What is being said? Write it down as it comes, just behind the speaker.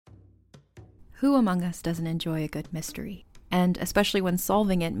Who among us doesn't enjoy a good mystery? And especially when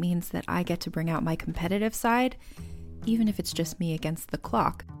solving it means that I get to bring out my competitive side, even if it's just me against the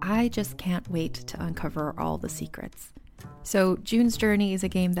clock. I just can't wait to uncover all the secrets. So June's Journey is a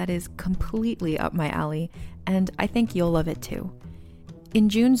game that is completely up my alley, and I think you'll love it too. In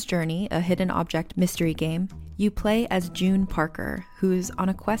June's Journey, a hidden object mystery game, you play as June Parker, who's on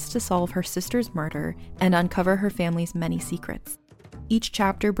a quest to solve her sister's murder and uncover her family's many secrets. Each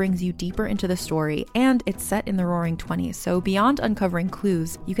chapter brings you deeper into the story, and it's set in the Roaring '20s, so beyond uncovering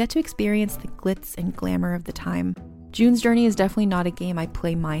clues, you get to experience the glitz and glamour of the time. June's Journey is definitely not a game I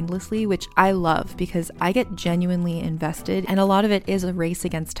play mindlessly, which I love because I get genuinely invested, and a lot of it is a race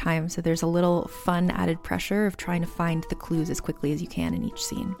against time, so there's a little fun added pressure of trying to find the clues as quickly as you can in each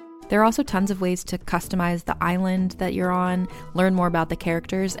scene. There are also tons of ways to customize the island that you're on, learn more about the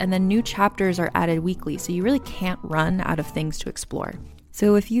characters, and then new chapters are added weekly, so you really can't run out of things to explore.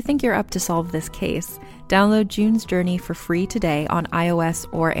 So if you think you're up to solve this case, download June's Journey for free today on iOS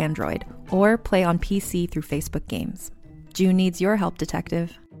or Android, or play on PC through Facebook Games. June needs your help,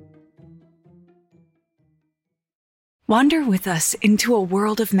 detective. Wander with us into a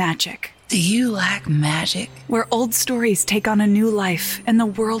world of magic. Do you like magic? Where old stories take on a new life and the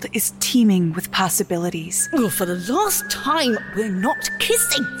world is teeming with possibilities. Oh, for the last time, we're not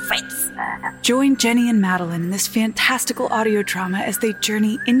kissing, Fritz. Join Jenny and Madeline in this fantastical audio drama as they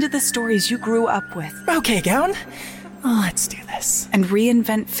journey into the stories you grew up with. Okay, Gown. Let's do this. And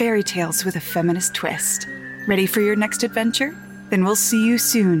reinvent fairy tales with a feminist twist. Ready for your next adventure? Then we'll see you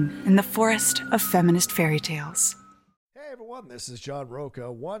soon in the forest of feminist fairy tales. Hey everyone, this is John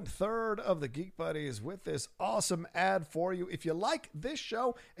Roca, 1/3 of the Geek Buddies, with this awesome ad for you. If you like this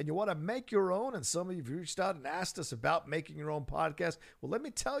show and you want to make your own, and some of you have reached out and asked us about making your own podcast, well, let me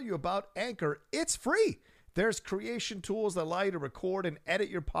tell you about Anchor. It's free. There's creation tools that allow you to record and edit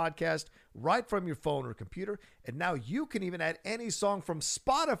your podcast right from your phone or computer. And now you can even add any song from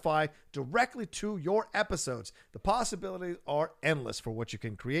Spotify directly to your episodes. The possibilities are endless for what you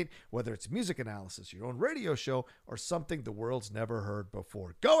can create, whether it's music analysis, your own radio show, or something the world's never heard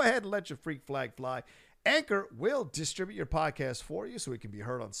before. Go ahead and let your freak flag fly. Anchor will distribute your podcast for you so it can be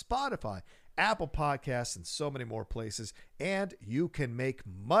heard on Spotify, Apple Podcasts, and so many more places. And you can make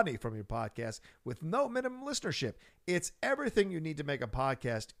money from your podcast with no minimum listenership. It's everything you need to make a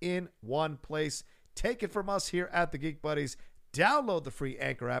podcast in one place. Take it from us here at the Geek Buddies. Download the free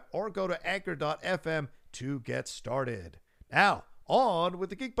Anchor app or go to anchor.fm to get started. Now, on with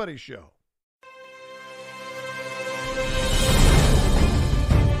the Geek Buddies show.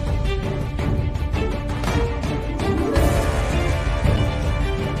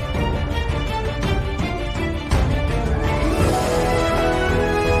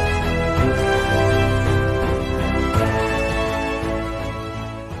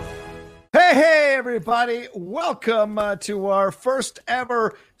 Hey, everybody. Welcome to our first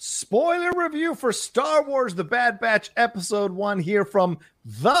ever spoiler review for Star Wars The Bad Batch Episode 1 here from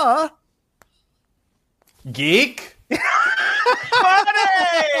the Geek Buddies.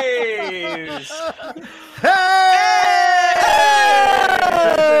 Hey!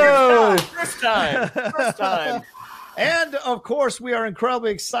 First time. And, of course, we are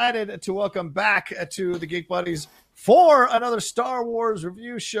incredibly excited to welcome back to the Geek Buddies for another Star Wars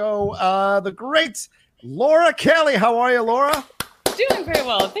review show, the great Laura Kelly. How are you, Laura? Doing very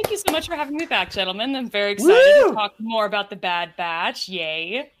well. Thank you so much for having me back, gentlemen. I'm very excited to talk more about the Bad Batch.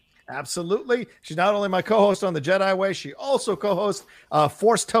 Yay. Absolutely. She's not only my co-host on the Jedi Way, she also co-hosts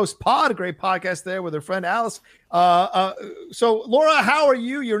Force Toast Pod, a great podcast there with her friend Alice. So, Laura, how are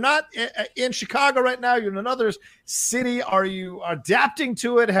you? You're not in Chicago right now. You're in another city. Are you adapting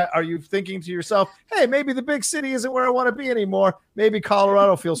to it? Are you thinking to yourself, hey, maybe the big city isn't where I want to be anymore? Maybe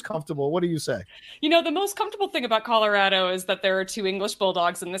Colorado feels comfortable. What do you say? You know, the most comfortable thing about Colorado is that there are 2 English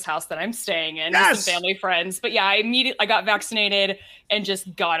bulldogs in this house that I'm staying in with some family friends. But yeah, I got vaccinated and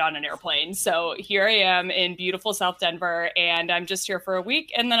just got on an airplane. So here I am in beautiful South Denver, and I'm just here for a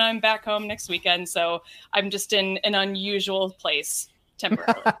week, and then I'm back home next weekend. So I'm just in an unusual place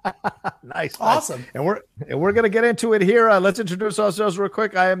temporarily. Nice. Awesome. And we're going to get into it here. Let's introduce ourselves real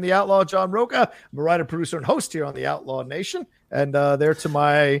quick. I am the Outlaw John Roca. I'm a writer, producer, and host here on the Outlaw Nation. And there to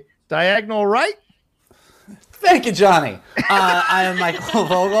my diagonal right. Thank you, Johnny. I am Michael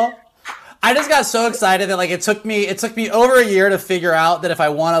Vogel. I just got so excited that it took me over a year to figure out that if I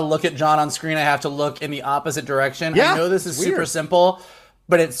want to look at John on screen, I have to look in the opposite direction. Yeah, I know this is super simple,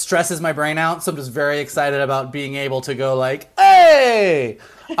 but it stresses my brain out. So I'm just very excited about being able to go hey!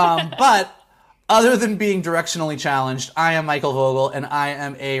 But other than being directionally challenged, I am Michael Vogel, and I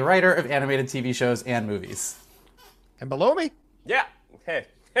am a writer of animated TV shows and movies. And below me? Yeah. Hey,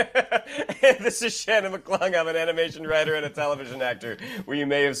 This is Shannon McClung. I'm an animation writer and a television actor, where you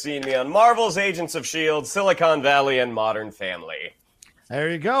may have seen me on Marvel's Agents of S.H.I.E.L.D., Silicon Valley, and Modern Family. There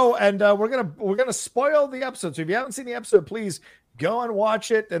you go. And we're gonna spoil the episode. So if you haven't seen the episode, please go and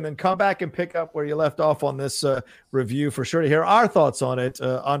watch it, and then come back and pick up where you left off on this review for sure to hear our thoughts on it,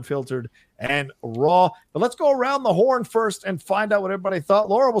 unfiltered and raw. But let's go around the horn first and find out what everybody thought.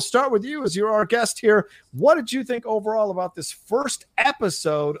 Laura, we'll start with you as you're our guest here. What did you think overall about this first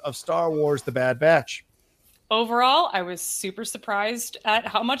episode of Star Wars: The Bad Batch? Overall, I was super surprised at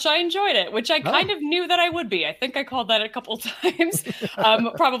how much I enjoyed it, which I kind of knew that I would be. I think I called that a couple times,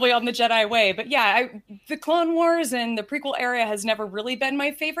 probably on the Jedi way. But yeah, the Clone Wars and the prequel era has never really been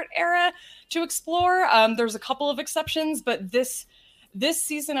my favorite era to explore. There's a couple of exceptions, but this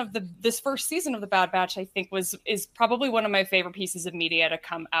first season of the Bad Batch, I think is probably one of my favorite pieces of media to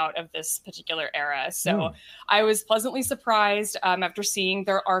come out of this particular era. So I was pleasantly surprised after seeing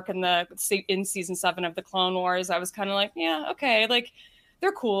their arc in season 7 of the Clone Wars. I was kind of like, yeah, okay, like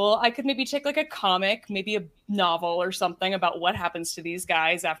they're cool. I could maybe take like a comic, maybe a novel or something about what happens to these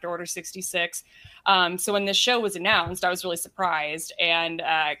guys after Order 66. So when this show was announced, I was really surprised and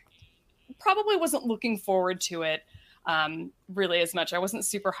probably wasn't looking forward to it really as much. I wasn't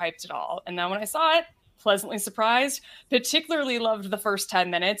super hyped at all. And then when I saw it, pleasantly surprised, particularly loved the first 10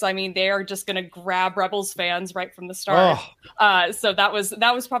 minutes. I mean, they are just going to grab Rebels fans right from the start. So that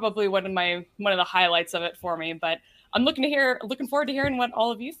was probably one of the highlights of it for me, but I'm looking forward to hearing what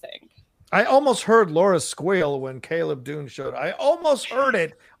all of you think. I almost heard Laura squeal when Caleb Dune showed. I almost heard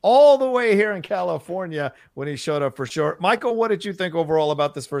it all the way here in California when he showed up for sure. Michael, what did you think overall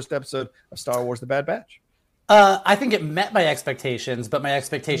about this first episode of Star Wars: The Bad Batch? I think it met my expectations, but my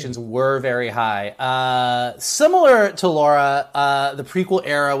expectations were very high. Similar to Laura, the prequel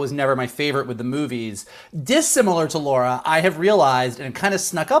era was never my favorite with the movies. Dissimilar to Laura, I have realized, and it kind of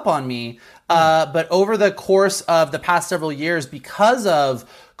snuck up on me, but over the course of the past several years, because of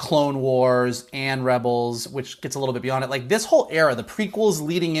Clone Wars and Rebels, which gets a little bit beyond it, like this whole era, the prequels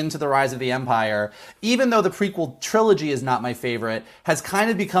leading into the Rise of the Empire, even though the prequel trilogy is not my favorite, has kind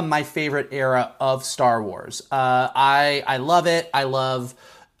of become my favorite era of Star Wars. I love it. I love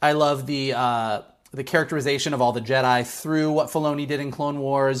the characterization of all the Jedi through what Filoni did in Clone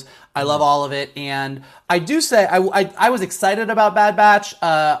Wars. I love all of it. And I do say I was excited about Bad Batch.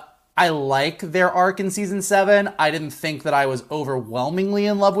 I like their arc in season 7. I didn't think that I was overwhelmingly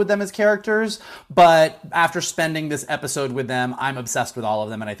in love with them as characters, but after spending this episode with them, I'm obsessed with all of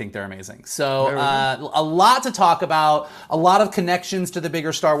them and I think they're amazing. So a lot to talk about, a lot of connections to the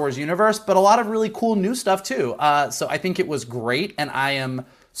bigger Star Wars universe, but a lot of really cool new stuff too. So I think it was great and I am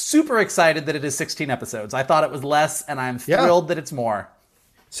super excited that it is 16 episodes. I thought it was less and I'm thrilled that it's more.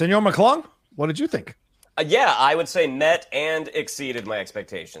 Senor McClung, what did you think? Yeah, I would say met and exceeded my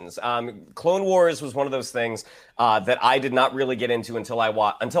expectations. Clone Wars was one of those things that I did not really get into until I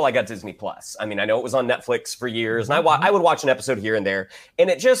got Disney Plus. I mean, I know it was on Netflix for years, and I would watch an episode here and there, and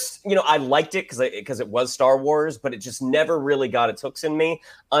it just, I liked it because it was Star Wars, but it just never really got its hooks in me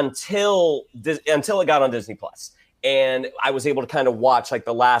until it got on Disney Plus. And I was able to kind of watch like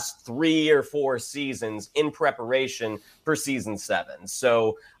the last 3 or 4 seasons in preparation for season 7.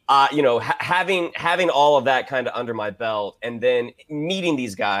 So having all of that kind of under my belt, and then meeting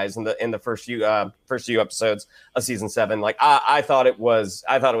these guys in the first few episodes of season 7, like I thought it was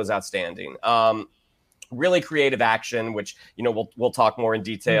outstanding. Really creative action, which we'll talk more in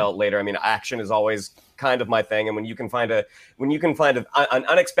detail later. I mean, action is always kind of my thing, and when you can find an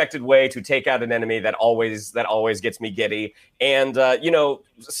unexpected way to take out an enemy, that always gets me giddy. And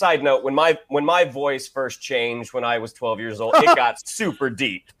side note, when my voice first changed when I was 12 years old, it got super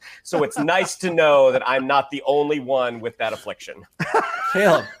deep. So it's nice to know that I'm not the only one with that affliction.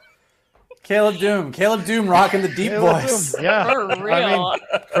 Caleb Doom rocking the deep voice. Doom. Yeah, for real. I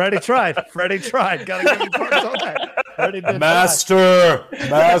mean, Freddie tried. Gotta give him parts on that. Freddie did Master.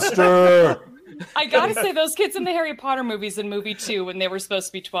 I gotta say, those kids in the Harry Potter movies in movie 2, when they were supposed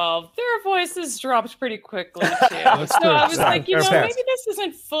to be 12, their voices dropped pretty quickly too. I was like, maybe this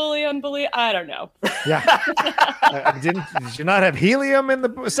isn't fully unbelievable. I don't know. Yeah. Did you not have helium in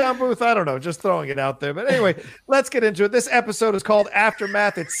the sound booth? I don't know. Just throwing it out there. But anyway, let's get into it. This episode is called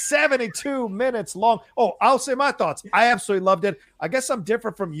Aftermath. It's 72 minutes long. Oh, I'll say my thoughts. I absolutely loved it. I guess I'm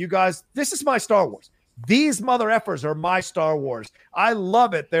different from you guys. This is my Star Wars. These mother effers are my Star Wars. I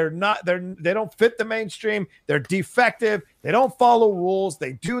love it. They don't fit the mainstream. They're defective. They don't follow rules.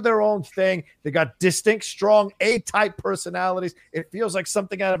 They do their own thing. They got distinct, strong A-type personalities. It feels like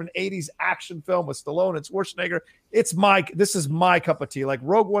something out of an 80s action film with Stallone and Schwarzenegger. This is my cup of tea. Like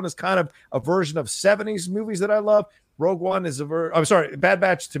Rogue One is kind of a version of 70s movies that I love. Rogue One is Bad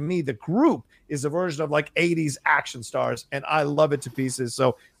Batch to me, the group is a version of like 80s action stars, and I love it to pieces.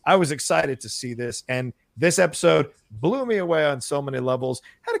 So I was excited to see this, and this episode blew me away on so many levels.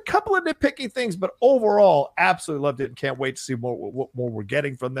 Had a couple of nitpicky things, but overall, absolutely loved it and can't wait to see what more we're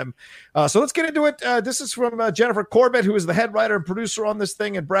getting from them. So let's get into it. This is from Jennifer Corbett, who is the head writer and producer on this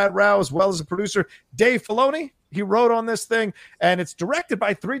thing, and Brad Rao, as well as the producer, Dave Filoni. He wrote on this thing, and it's directed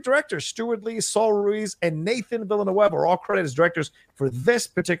by 3 directors, Stuart Lee, Saul Ruiz, and Nathan Villanueva, are all credited as directors for this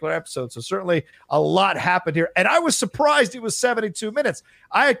particular episode. So certainly a lot happened here. And I was surprised it was 72 minutes.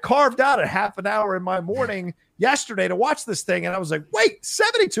 I had carved out a half an hour in my morning yesterday to watch this thing, and I was like, wait,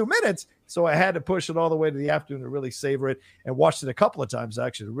 72 minutes? So I had to push it all the way to the afternoon to really savor it, and watched it a couple of times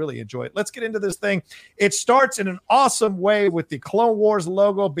actually to really enjoy it. Let's get into this thing. It starts in an awesome way with the Clone Wars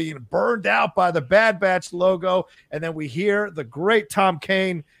logo being burned out by the Bad Batch logo, and then we hear the great Tom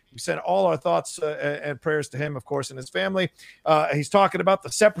Kane. We send all our thoughts and prayers to him, of course, and his family. He's talking about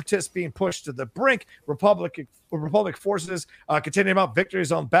the Separatists being pushed to the brink, Republic forces continuing about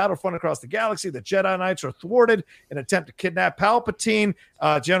victories on battlefront across the galaxy. The Jedi Knights are thwarted in an attempt to kidnap Palpatine.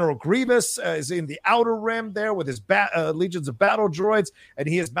 General Grievous is in the Outer Rim there with his legions of battle droids, and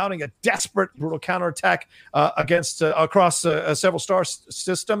he is mounting a desperate, brutal counterattack against across several star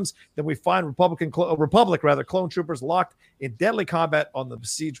systems. Then we find Republic clone troopers locked in deadly combat on the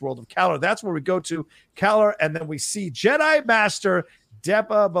besieged world of Kalar. That's where we go to Kalar, and then we see Jedi Master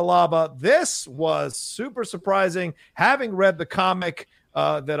Depa Billaba. This was super surprising. Having read the comic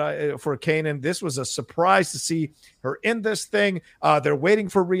for Kanan, this was a surprise to see her in this thing. They're waiting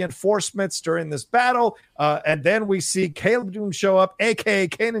for reinforcements during this battle, and then we see Caleb Dune show up, aka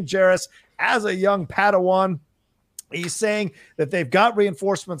Kanan Jarrus, as a young Padawan. He's saying that they've got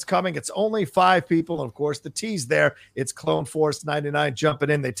reinforcements coming. It's only 5 people. And of course, the tease there, it's Clone Force 99 jumping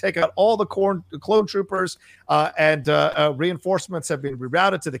in. They take out all the clone troopers, and reinforcements have been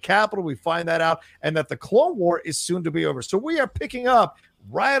rerouted to the capital. We find that out, and that the Clone War is soon to be over. So we are picking up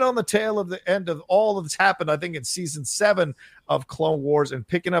right on the tail of the end of all of this happened, I think, in season 7 of Clone Wars, and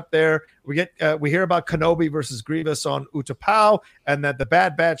picking up there. We hear about Kenobi versus Grievous on Utapau, and that the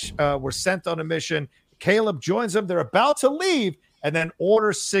Bad Batch were sent on a mission. Caleb joins them. They're about to leave, and then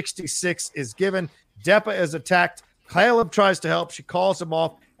Order 66 is given. Depa is attacked. Caleb tries to help. She calls him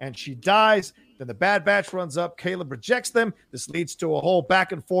off, and she dies. Then the Bad Batch runs up. Caleb rejects them. This leads to a whole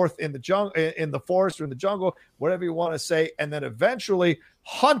back and forth in the in the forest or in the jungle, whatever you want to say. And then eventually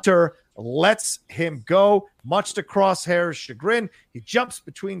Hunter lets him go, much to Crosshair's chagrin. He jumps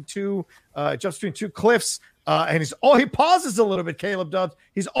between two cliffs. And he pauses a little bit, Caleb does.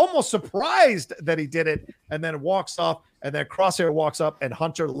 He's almost surprised that he did it, and then walks off, and then Crosshair walks up, and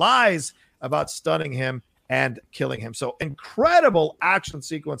Hunter lies about stunning him and killing him. So incredible action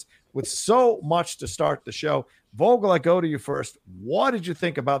sequence with so much to start the show. Vogel, I go to you first. What did you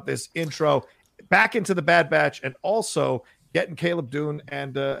think about this intro back into the Bad Batch, and also getting Caleb Dune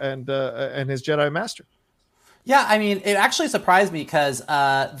and his Jedi Master? Yeah, I mean, it actually surprised me because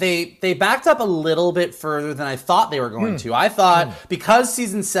they backed up a little bit further than I thought they were going to. I thought because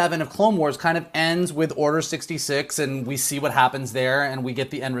season 7 of Clone Wars kind of ends with Order 66 and we see what happens there and we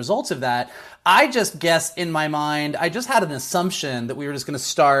get the end results of that, I just guessed in my mind, I just had an assumption that we were just going to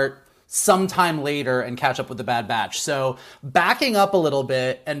start sometime later and catch up with the Bad Batch. So backing up a little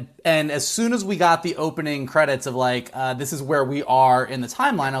bit, and as soon as we got the opening credits of like, this is where we are in the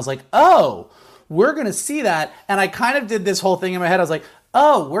timeline, I was like, oh, we're going to see that. And I kind of did this whole thing in my head. I was like,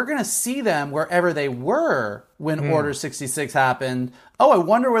 oh, we're going to see them wherever they were when Order 66 happened. Oh, I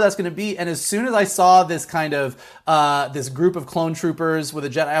wonder where that's going to be. And as soon as I saw this kind of, this group of clone troopers with a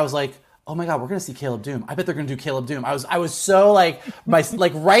Jedi, I was like, oh my God, we're going to see Caleb Dune. I bet they're going to do Caleb Dune. I was so like,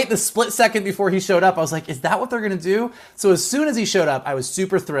 right the split second before he showed up, I was like, is that what they're going to do? So as soon as he showed up, I was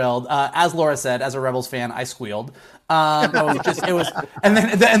super thrilled. As Laura said, as a Rebels fan, I squealed. And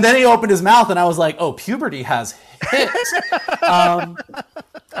then he opened his mouth and I was like, oh, puberty has hit.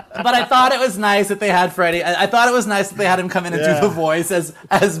 But I thought it was nice that they had Freddie. I thought it was nice that they had him come in and do the voice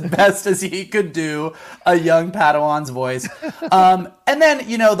as best as he could do a young Padawan's voice. And then,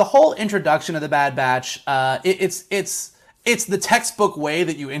 the whole introduction of the Bad Batch, it's the textbook way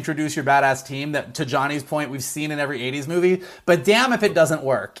that you introduce your badass team that, to Johnny's point, we've seen in every 80s movie. But damn if it doesn't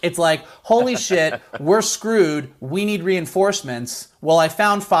work. It's like, holy shit, we're screwed. We need reinforcements. Well, I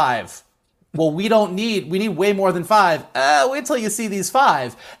found 5. Well, we need way more than 5. Wait till you see these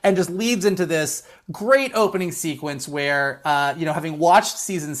 5. And just leads into this great opening sequence where, having watched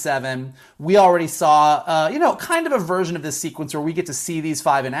season 7, we already saw, kind of a version of this sequence where we get to see these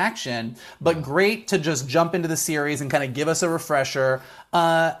 5 in action, but great to just jump into the series and kind of give us a refresher.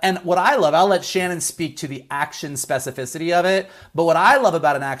 And what I love, I'll let Shannon speak to the action specificity of it, but what I love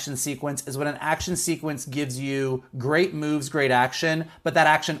about an action sequence is when an action sequence gives you great moves, great action, but that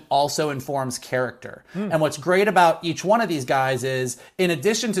action also informs character. And what's great about each one of these guys is, in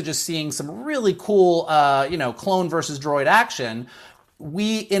addition to just seeing some really cool, clone versus droid action,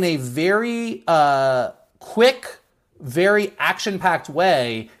 we, in a very quick, very action-packed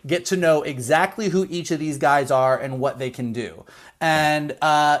way, get to know exactly who each of these guys are and what they can do. And,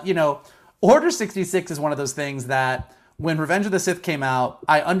 Order 66 is one of those things that when Revenge of the Sith came out,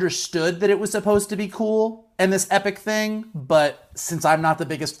 I understood that it was supposed to be cool and this epic thing, but since I'm not the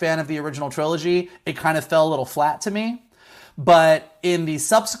biggest fan of the original trilogy, it kind of fell a little flat to me. But in the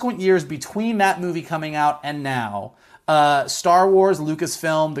subsequent years between that movie coming out and now, Star Wars,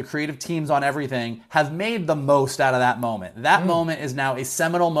 Lucasfilm, the creative teams on everything have made the most out of that moment. That moment is now a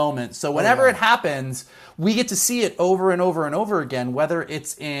seminal moment. So whenever it happens, we get to see it over and over and over again, whether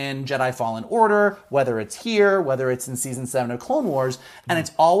it's in Jedi Fallen Order, whether it's here, whether it's in Season 7 of Clone Wars, and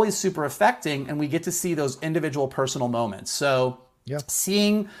it's always super affecting, and we get to see those individual personal moments. So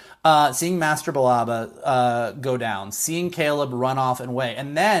seeing Master Balaba go down, seeing Caleb run off and away,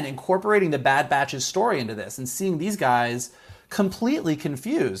 and then incorporating the Bad Batch's story into this and seeing these guys completely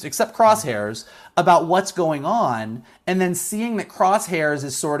confused, except Crosshairs, about what's going on, and then seeing that Crosshairs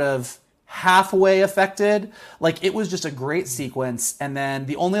is sort of halfway affected. Like, it was just a great sequence. And then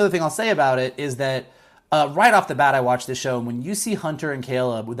the only other thing I'll say about it is that right off the bat, I watched this show, and when you see Hunter and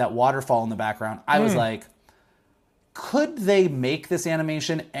Caleb with that waterfall in the background, I was like, could they make this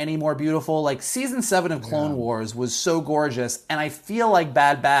animation any more beautiful? Like, Season 7 of Clone Wars was so gorgeous, and I feel like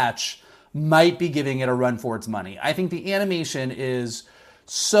Bad Batch might be giving it a run for its money. I think the animation is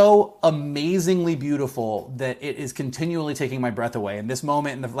so amazingly beautiful that it is continually taking my breath away. And this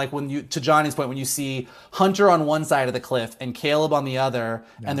moment, when you, to Johnny's point, when you see Hunter on one side of the cliff and Caleb on the other,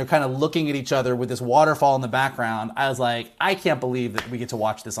 and they're kind of looking at each other with this waterfall in the background, I was like, I can't believe that we get to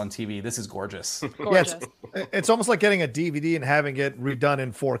watch this on TV. This is gorgeous. Gorgeous. It's almost like getting a DVD and having it redone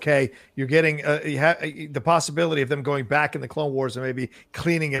in 4K. You're getting the possibility of them going back in the Clone Wars and maybe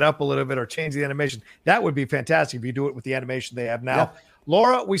cleaning it up a little bit or changing the animation. That would be fantastic if you do it with the animation they have now. Yeah.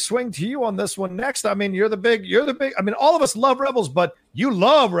 Laura, we swing to you on this one next. I mean, you're the big, I mean, all of us love Rebels, but you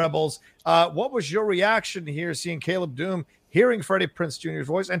love Rebels. What was your reaction here, seeing Caleb Dume, hearing Freddie Prinze Jr.'s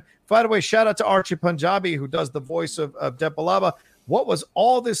voice? And by the way, shout out to Archie Punjabi, who does the voice of Deb Balaba. What was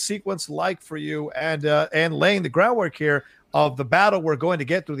all this sequence like for you, and laying the groundwork here of the battle we're going to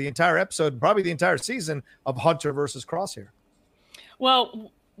get through the entire episode, and probably the entire season, of Hunter versus Crosshair?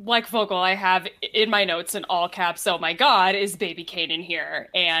 Well, like Vogel, I have in my notes in all caps, oh my God, is Baby Kanan here?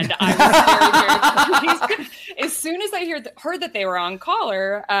 And I was very, very pleased. As soon as I heard that they were on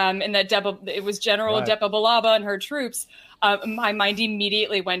caller, and that it was General Depa Balaba and her troops, my mind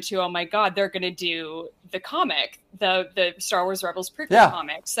immediately went to, oh my God, they're going to do the comic, the Star Wars Rebels prequel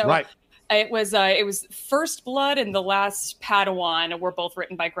comic. So it was First Blood and The Last Padawan were both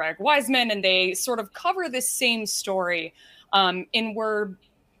written by Greg Wiseman, and they sort of cover this same story.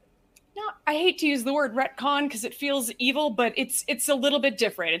 I hate to use the word retcon because it feels evil, but it's a little bit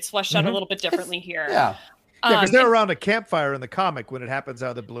different. It's fleshed out a little bit differently here. Yeah, because they're around a campfire in the comic when it happens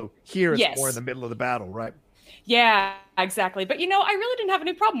out of the blue. Here it's more in the middle of the battle, right? Yeah, exactly. But, I really didn't have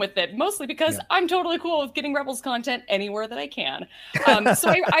any problem with it, mostly because I'm totally cool with getting Rebels content anywhere that I can. So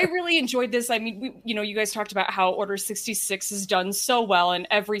I really enjoyed this. I mean, you guys talked about how Order 66 is done so well in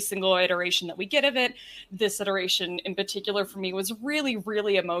every single iteration that we get of it. This iteration in particular for me was really,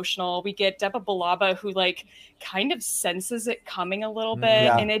 really emotional. We get Depa Balaba, who kind of senses it coming a little bit.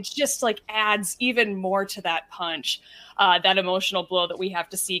 And it just adds even more to that punch. That emotional blow that we have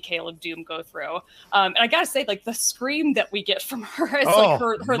to see Caleb Dume go through. And I gotta say, the scream that we get from her is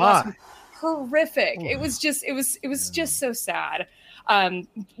her last one, horrific. It was just so sad.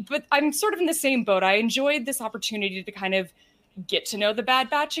 But I'm sort of in the same boat. I enjoyed this opportunity to kind of get to know the Bad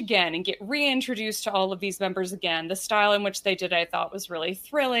Batch again and get reintroduced to all of these members again. The style in which they did, I thought, was really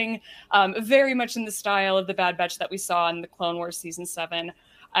thrilling. Very much in the style of the Bad Batch that we saw in the Clone Wars Season 7.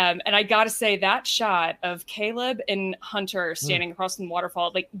 And I got to say, that shot of Caleb and Hunter standing across the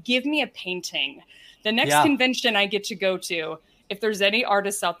waterfall, give me a painting. The next convention I get to go to, if there's any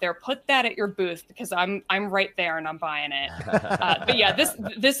artists out there, put that at your booth, because I'm right there and I'm buying it. But yeah,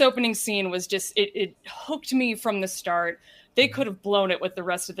 this opening scene was just, it hooked me from the start. they could have blown it with the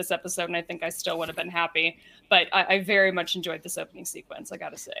rest of this episode, and I think I still would have been happy. But I very much enjoyed this opening sequence, I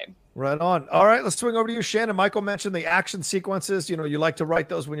gotta say. Right on. All right, let's swing over to you, Shannon. Michael mentioned the action sequences. You know, you like to write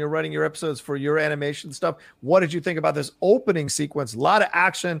those when you're writing your episodes for your animation stuff. What did you think about this opening sequence? A lot of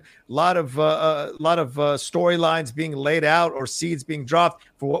action, a lot of storylines being laid out or seeds being dropped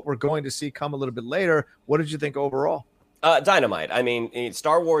for what we're going to see come a little bit later. What did you think overall? Dynamite. I mean,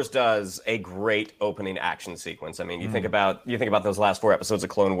 Star Wars does a great opening action sequence. I mean, you think about those last 4 episodes of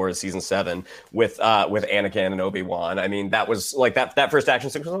Clone Wars season 7 with Anakin and Obi-Wan. I mean, that was like that first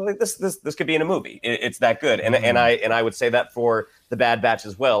action sequence. I was like, this could be in a movie. It's that good. And I would say that for the Bad Batch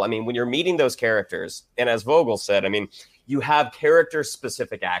as well. I mean, when you're meeting those characters, and as Vogel said, I mean, you have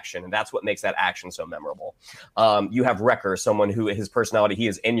character-specific action, and that's what makes that action so memorable. You have Wrecker, someone who his personality, he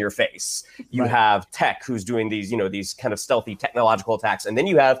is in your face. You have Tech, who's doing these kind of stealthy technological attacks, and then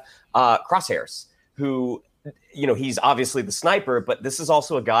you have Crosshairs, who, he's obviously the sniper, but this is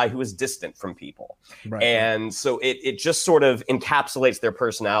also a guy who is distant from people. And so it just sort of encapsulates their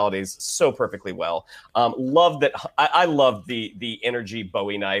personalities so perfectly well. Love that. I love the energy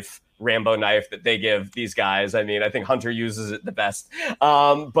Bowie knife, Rambo knife that they give these guys. I mean, I think Hunter uses it the best.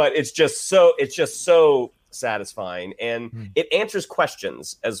 But it's just so satisfying, and it answers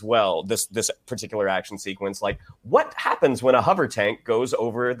questions as well. This particular action sequence, like what happens when a hover tank goes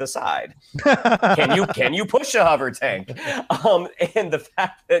over the side? Can you push a hover tank? And the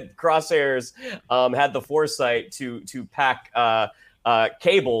fact that Crosshairs had the foresight to pack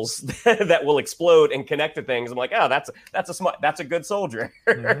cables that will explode and connect to things. I'm like, oh, that's a good soldier.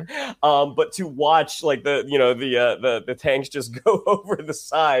 But to watch like the tanks just go over the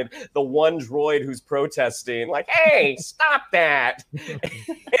side, the one droid who's protesting, like, hey, stop that,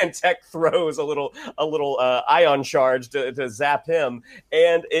 and Tech throws a little ion charge to zap him,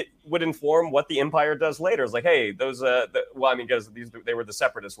 and it would inform what the Empire does later. It's like, hey, those because they were the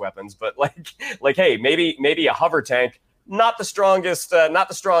separatist weapons, but like hey, maybe a hover tank, not the strongest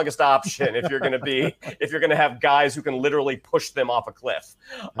option if you're going to have guys who can literally push them off a cliff.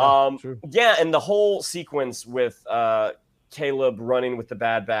 And the whole sequence with Caleb running with the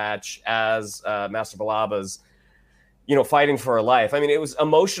Bad Batch as Master Balaba's, fighting for her life. I mean, it was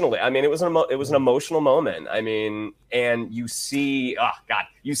emotionally. I mean, it was an emotional moment. I mean, and you see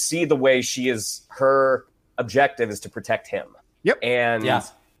the way she is. Her objective is to protect him. Yep. And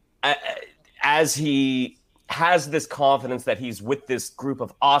as he has this confidence that he's with this group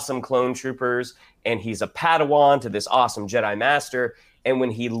of awesome clone troopers and he's a Padawan to this awesome Jedi Master. And when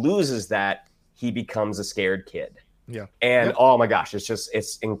he loses that, he becomes a scared kid. Yeah. And oh my gosh,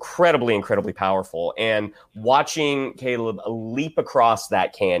 it's incredibly, incredibly powerful. And watching Caleb leap across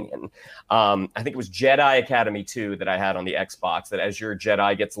that canyon, I think it was Jedi Academy 2 that I had on the Xbox, that as your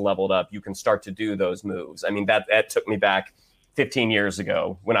Jedi gets leveled up, you can start to do those moves. I mean, that took me back 15 years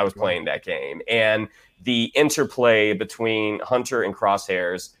ago when I was playing that game. And the interplay between Hunter and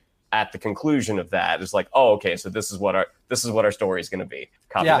Crosshairs at the conclusion of that is like, oh, okay, so this is what our story is going to be.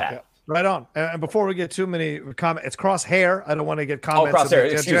 Copy that. Yeah. Right on. And before we get too many comments, it's Crosshair. I don't want to get comments. Oh,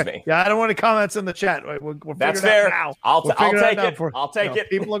 Crosshair. Excuse me. Yeah, I don't want any comments in the chat. We'll That's fair. Now. I'll take it. I'll take it.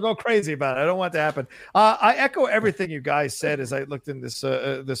 People will go crazy about it. I don't want it to happen. I echo everything you guys said as I looked in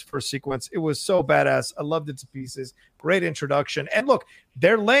this first sequence. It was so badass. I loved it to pieces. Great introduction. And look,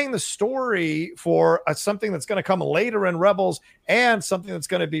 they're laying the story for something that's going to come later in Rebels and something that's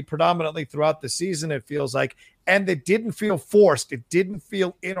going to be predominantly throughout the season, it feels like. And it didn't feel forced. It didn't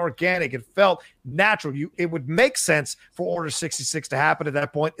feel inorganic. It felt natural. It would make sense for Order 66 to happen at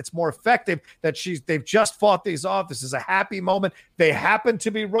that point. It's more effective that they've just fought these off. This is a happy moment. They happen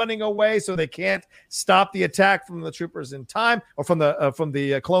to be running away, so they can't stop the attack from the troopers in time, or from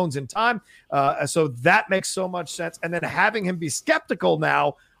the clones in time. So that makes so much sense. And then having him be skeptical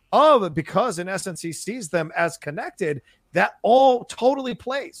now of it, because in essence he sees them as connected, that all totally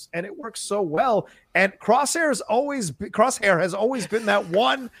plays, and it works so well. And Crosshair has always been that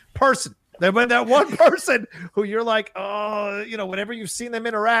one person. They've been that one person who you're like, oh, whenever you've seen them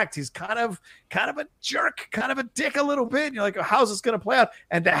interact, he's kind of a jerk, kind of a dick a little bit. And you're like, oh, how's this going to play out?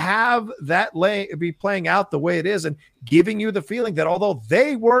 And to have that be playing out the way it is and giving you the feeling that although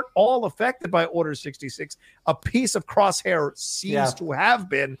they weren't all affected by Order 66, a piece of Crosshair seems to have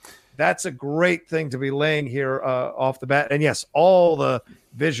been. That's a great thing to be laying here off the bat. And yes, all the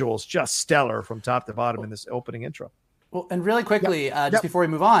visuals just stellar from top to bottom in this opening intro. Well, and really quickly, just before we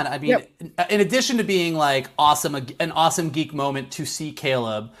move on, I mean, in addition to being like an awesome geek moment to see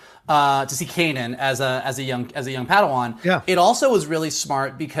Caleb, to see Kanan as a young Padawan, it also was really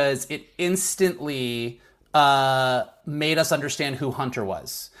smart because it instantly made us understand who Hunter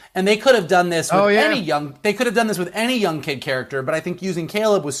was. And they could have done this with any young kid character, but I think using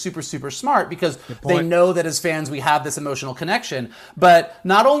Caleb was super, super smart because they know that as fans we have this emotional connection. But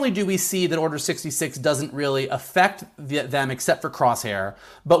not only do we see that Order 66 doesn't really affect them except for Crosshair,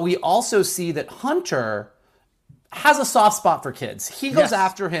 but we also see that Hunter has a soft spot for kids. He goes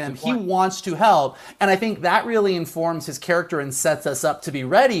after him. He wants to help. And I think that really informs his character and sets us up to be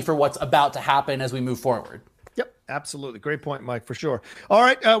ready for what's about to happen as we move forward. Yep, absolutely. Great point, Mike, for sure. All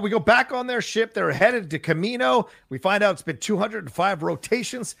right, we go back on their ship. They're headed to Camino. We find out it's been 205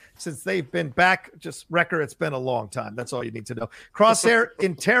 rotations since they've been back. Just Wrecker, it's been a long time. That's all you need to know. Crosshair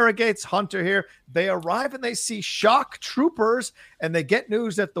interrogates Hunter here. They arrive and they see shock troopers, and they get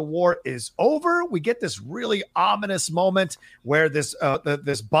news that the war is over. We get this really ominous moment where this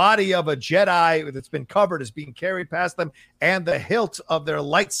body of a Jedi that's been covered is being carried past them, and the hilt of their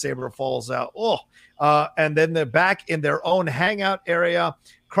lightsaber falls out. And then they're back in their own hangout area.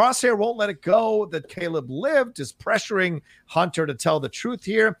 Crosshair won't let it go that Caleb lived, is pressuring Hunter to tell the truth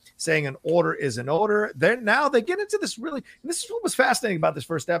here, saying an order is an order. Now they get into this this is what was fascinating about this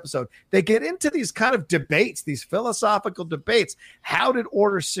first episode. They get into these kind of debates, these philosophical debates. How did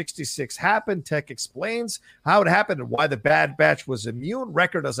Order 66 happen? Tech explains how it happened and why the Bad Batch was immune.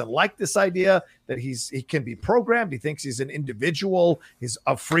 Wrecker doesn't like this idea that he can be programmed. He thinks he's an individual. He's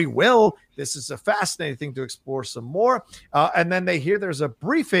of free will. This is a fascinating thing to explore some more. And then they hear there's a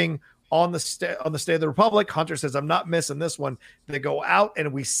briefing on the State of the Republic. Hunter says, I'm not missing this one. They go out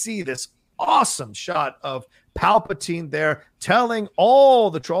and we see this awesome shot of Palpatine there telling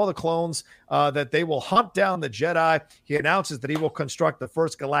all the clones that they will hunt down the Jedi. He announces that he will construct the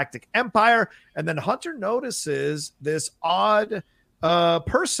first galactic empire. And then Hunter notices this odd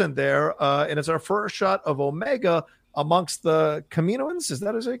person there. And it's our first shot of Omega amongst the Kaminoans. Is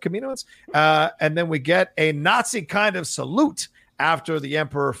that his name? Kaminoans? And then we get a Nazi kind of salute after the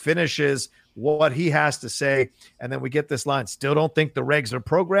Emperor finishes what he has to say. And then we get this line, still don't think the regs are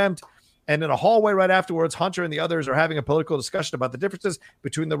programmed. And in a hallway right afterwards, Hunter and the others are having a political discussion about the differences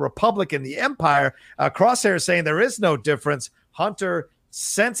between the Republic and the Empire. Crosshair is saying there is no difference. Hunter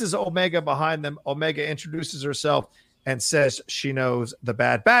senses Omega behind them. Omega introduces herself and says she knows the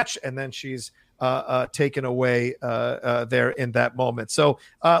Bad Batch. And then she's taken away there in that moment. So,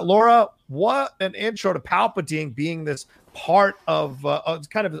 Laura, what an intro to Palpatine being this part of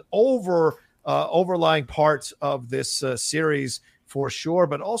kind of overlying parts of this series for sure,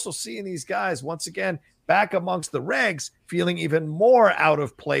 but also seeing these guys once again back amongst the regs, feeling even more out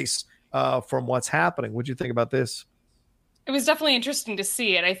of place from what's happening. What do you think about this? It was definitely interesting to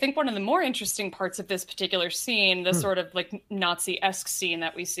see. And I think one of the more interesting parts of this particular scene, the sort of like Nazi-esque scene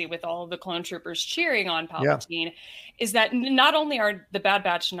that we see with all of the clone troopers cheering on Palpatine, is that not only are the Bad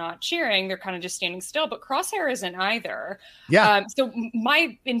Batch not cheering, they're kind of just standing still, but Crosshair isn't either. Yeah. So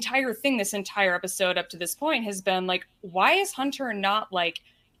my entire thing, this entire episode up to this point has been like, why is Hunter not like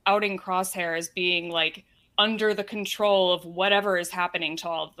outing Crosshair as being like under the control of whatever is happening to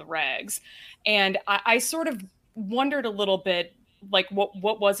all of the regs? And I sort of wondered a little bit, like what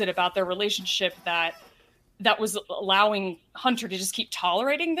was it about their relationship that was allowing Hunter to just keep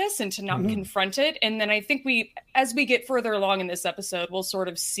tolerating this and to not confront it. And then I think as we get further along in this episode, we'll sort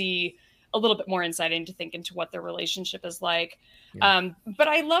of see a little bit more insight into what their relationship is like. But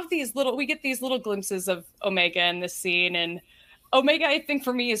I love we get these little glimpses of Omega in this scene, and Omega, I think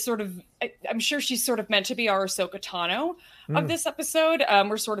for me is sort of, I'm sure she's sort of meant to be our Ahsoka Tano of this episode.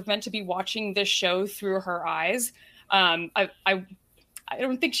 We're sort of meant to be watching this show through her eyes. I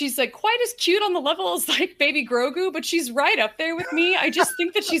don't think she's like quite as cute on the level as like baby Grogu, but she's right up there with me. I just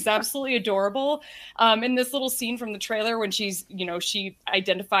think that she's absolutely adorable. In this little scene from the trailer when she's, she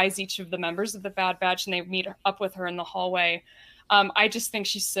identifies each of the members of the Bad Batch and they meet up with her in the hallway. I just think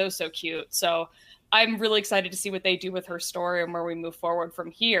she's so cute. So I'm really excited to see what they do with her story and where we move forward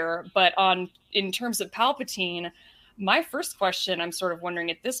from here. But in terms of Palpatine, my first question I'm sort of wondering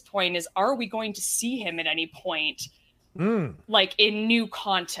at this point is, are we going to see him at any point like in new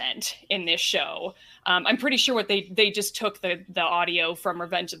content in this show? I'm pretty sure what they just took the audio from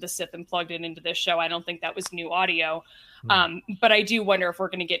Revenge of the Sith and plugged it into this show. I don't think that was new audio. But I do wonder if we're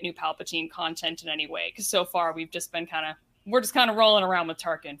going to get new Palpatine content in any way, because so far we're just kind of rolling around with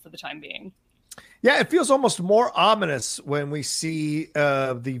Tarkin for the time being. Yeah, it feels almost more ominous when we see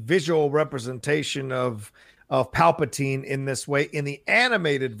the visual representation of of Palpatine in this way in the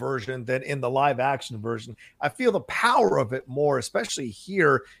animated version than in the live action version. I feel the power of it more, especially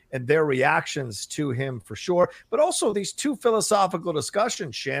here and their reactions to him for sure. But also these two philosophical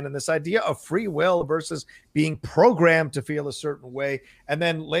discussions, Shannon, this idea of free will versus being programmed to feel a certain way. And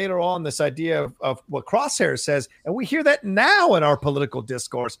then later on, this idea of what Crosshair says, and we hear that now in our political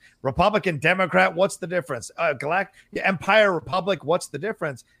discourse. Republican, Democrat, what's the difference? Empire, Republic, what's the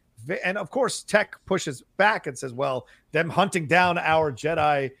difference? And of course, Tech pushes back and says, well, them hunting down our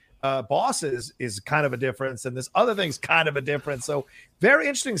Jedi bosses is kind of a difference. And this other thing's kind of a difference. So very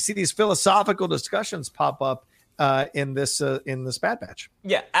interesting to see these philosophical discussions pop up in this Bad Batch.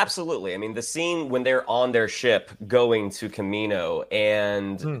 Yeah, absolutely. I mean, the scene when they're on their ship going to Kamino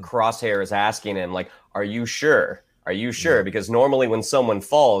and Crosshair is asking him, like, are you sure? Are you sure? Because normally when someone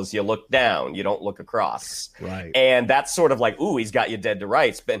falls, you look down, you don't look across. Right. And that's sort of like, ooh, he's got you dead to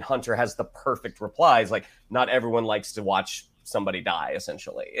rights. But Hunter has the perfect replies. Like, not everyone likes to watch somebody die,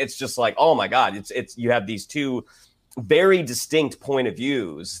 essentially. It's just like, oh my God, it's you have these two very distinct point of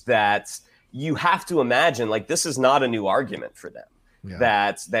views that you have to imagine, like, this is not a new argument for them.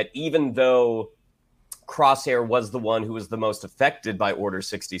 Yeah. That even though Crosshair was the one who was the most affected by Order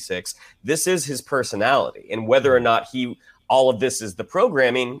 66, this is his personality. And whether or not all of this is the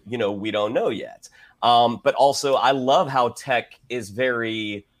programming, we don't know yet. But also, I love how Tech is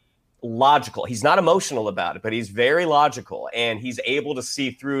very logical. He's not emotional about it, but he's very logical. And he's able to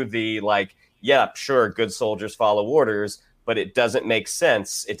see through the, like, yeah, sure, good soldiers follow orders, but it doesn't make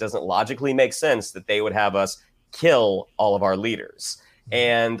sense. It doesn't logically make sense that they would have us kill all of our leaders.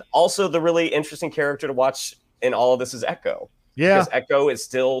 And also the really interesting character to watch in all of this is Echo. Yeah. Because Echo is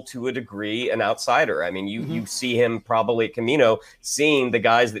still, to a degree, an outsider. I mean, you see him probably at Kamino seeing the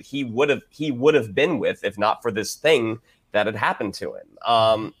guys that he would have been with if not for this thing that had happened to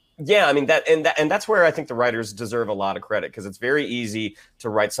him. Yeah, I mean, that's where I think the writers deserve a lot of credit, because it's very easy to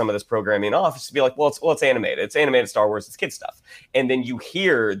write some of this programming off, just to be like, well, it's animated. It's animated Star Wars. It's kid stuff. And then you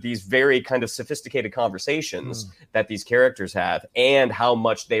hear these very kind of sophisticated conversations that these characters have and how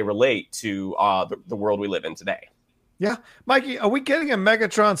much they relate to the world we live in today. Yeah. Mikey, are we getting a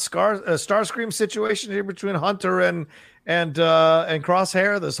Megatron Starscream situation here between Hunter and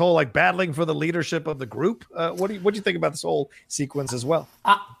Crosshair? This whole like battling for the leadership of the group. What do you think about this whole sequence as well?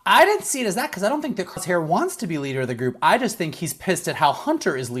 I didn't see it as that, because I don't think that Crosshair wants to be leader of the group. I just think he's pissed at how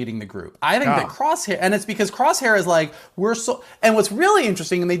Hunter is leading the group. I think that Crosshair, and it's because Crosshair is like, and what's really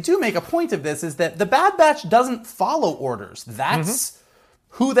interesting, and they do make a point of this, is that the Bad Batch doesn't follow orders. That's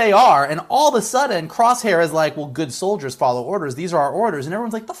who they are. And all of a sudden, Crosshair is like, well, good soldiers follow orders. These are our orders. And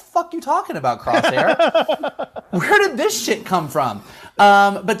everyone's like, the fuck you talking about, Crosshair? Where did this shit come from?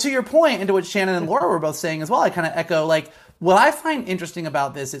 But to your point, and to what Shannon and Laura were both saying as well, I kind of echo, like, what I find interesting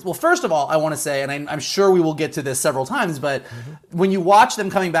about this is, well, first of all, I want to say, and I'm sure we will get to this several times, but when you watch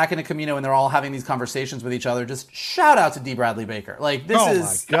them coming back into Kamino and they're all having these conversations with each other, just shout out to D. Bradley Baker. Like, this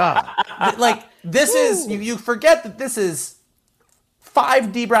is... Oh, my God. Like, this is... You forget that this is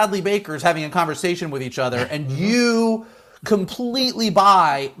 5 D. Bradley Bakers having a conversation with each other, and you completely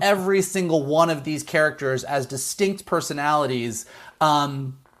buy every single one of these characters as distinct personalities.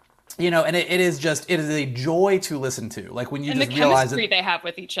 And it is a joy to listen to. Like, when you just realize the chemistry they have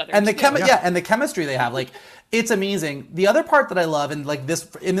with each other, and the chemistry they have, like, it's amazing. The other part that I love, and like this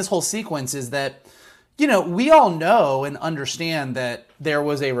in this whole sequence, is that, we all know and understand that there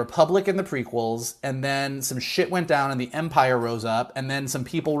was a republic in the prequels, and then some shit went down and the Empire rose up, and then some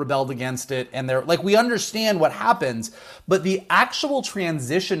people rebelled against it, and we understand what happens, but the actual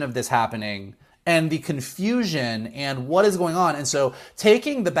transition of this happening and the confusion and what is going on. And so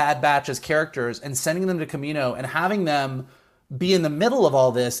taking the Bad Batch as characters and sending them to Kamino and having them be in the middle of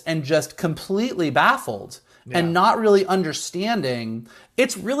all this and just completely baffled and not really understanding,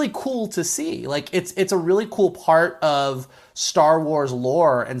 it's really cool to see. Like, it's a really cool part of Star Wars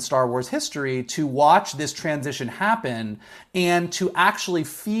lore and Star Wars history to watch this transition happen and to actually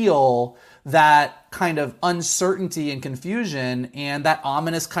feel that kind of uncertainty and confusion and that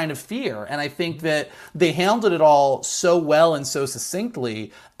ominous kind of fear. And I think that they handled it all so well and so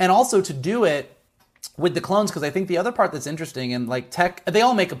succinctly, and also to do it with the clones, because I think the other part that's interesting, and like Tech, they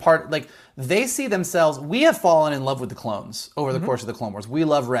all make a part, like, they see themselves, we have fallen in love with the clones over the course of the Clone Wars. We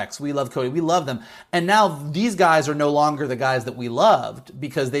love Rex, we love Cody, we love them. And now these guys are no longer the guys that we loved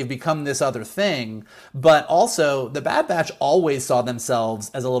because they've become this other thing. But also, the Bad Batch always saw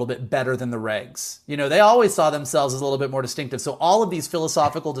themselves as a little bit better than the Regs. They always saw themselves as a little bit more distinctive. So all of these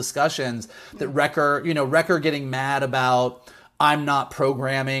philosophical discussions that Wrecker getting mad about I'm not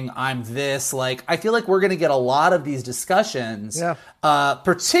programming, I'm this. Like, I feel like we're going to get a lot of these discussions,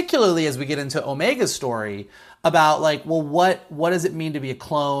 particularly as we get into Omega's story, about like, well, what does it mean to be a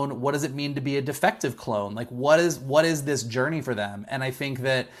clone? What does it mean to be a defective clone? Like, what is this journey for them? And I think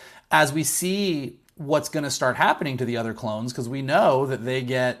that as we see what's going to start happening to the other clones, because we know that they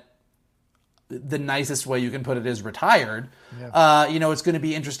get, the nicest way you can put it is retired. It's going to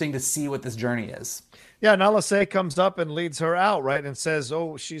be interesting to see what this journey is. Yeah, Nala Se comes up and leads her out, right, and says,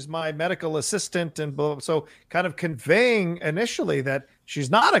 "Oh, she's my medical assistant," and blah, blah. So kind of conveying initially that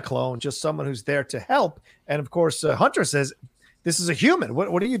she's not a clone, just someone who's there to help. And of course, Hunter says, "This is a human.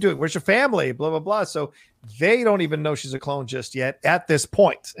 What are you doing? Where's your family?" Blah blah blah. So they don't even know she's a clone just yet at this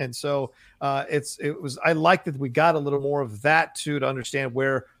point. And so I like that we got a little more of that too, to understand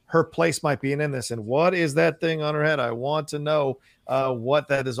where her place might be in this, and what is that thing on her head. I want to know what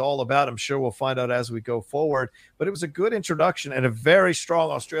that is all about. I'm sure we'll find out as we go forward, but it was a good introduction and a very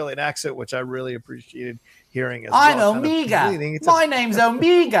strong Australian accent, which I really appreciated hering as I'm well. Omega. My name's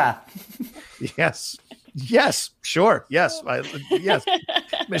Omega. Yes, sure. Yes. Yes.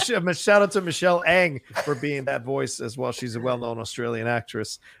 Shout out to Michelle Ang for being that voice as well. She's a well-known Australian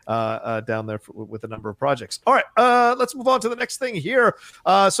actress down there with a number of projects. All right, let's move on to the next thing here.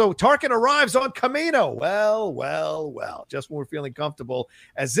 So Tarkin arrives on Kamino. Well, just when we're feeling comfortable,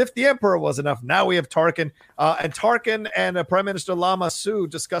 as if the Emperor was enough, now we have Tarkin. And Tarkin and Prime Minister Lama Su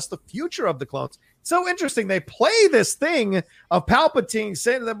discuss the future of the clones. So interesting. They play this thing of Palpatine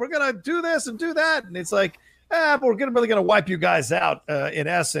saying that we're going to do this and do that. And it's like, but we're really going to wipe you guys out, in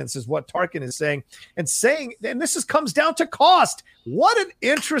essence, is what Tarkin is saying. And this comes down to cost. What an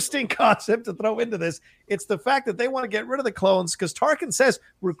interesting concept to throw into this. It's the fact that they want to get rid of the clones because Tarkin says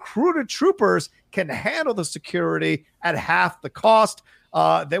recruited troopers can handle the security at half the cost.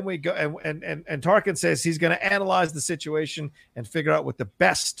 Then we go and Tarkin says he's going to analyze the situation and figure out what the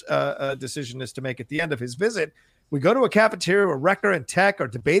best decision is to make at the end of his visit. We go to a cafeteria where Wrecker and Tech are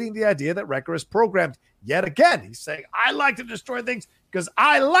debating the idea that Wrecker is programmed yet again. He's saying, I like to destroy things because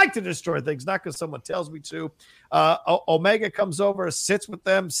I like to destroy things, not because someone tells me to. Omega comes over, sits with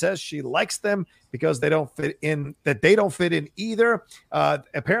them, says she likes them because they don't fit in either.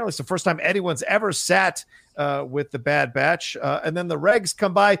 Apparently it's the first time anyone's ever sat with the Bad Batch. And then the regs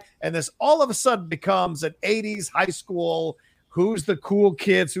come by, and this all of a sudden becomes an 80s high school, who's the cool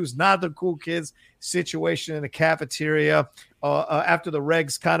kids, who's not the cool kids situation in the cafeteria. After the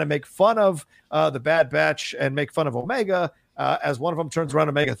regs kind of make fun of the Bad Batch and make fun of Omega, as one of them turns around,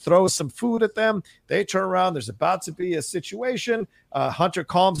 Omega throws some food at them. They turn around. There's about to be a situation. Hunter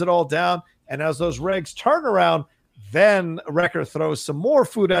calms it all down. And as those regs turn around, then Wrecker throws some more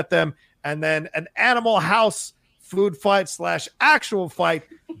food at them. And then an Animal House food fight / actual fight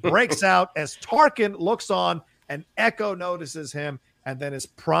breaks out as Tarkin looks on and Echo notices him and then is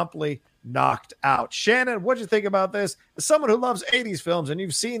promptly knocked out. Shannon, what'd you think about this? As someone who loves 80s films, and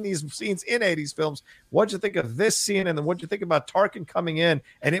you've seen these scenes in 80s films, what'd you think of this scene? And then what'd you think about Tarkin coming in?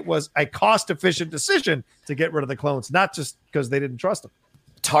 And it was a cost-efficient decision to get rid of the clones, not just because they didn't trust them.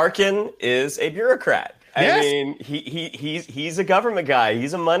 Tarkin is a bureaucrat. I mean, he's a government guy.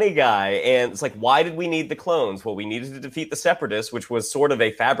 He's a money guy. And it's like, why did we need the clones? Well, we needed to defeat the Separatists, which was sort of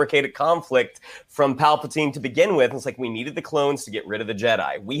a fabricated conflict from Palpatine to begin with. And it's like, we needed the clones to get rid of the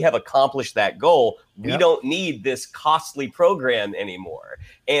Jedi. We have accomplished that goal. We don't need this costly program anymore.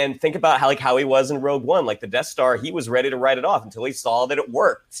 And think about how he was in Rogue One. Like the Death Star, he was ready to write it off until he saw that it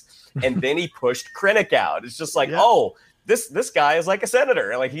worked. And then he pushed Krennic out. It's just like, this guy is like a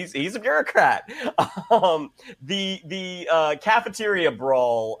senator. Like he's a bureaucrat. The cafeteria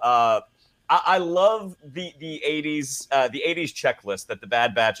brawl. I love the 80s checklist that the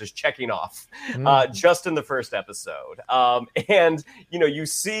Bad Batch is checking off just in the first episode. And you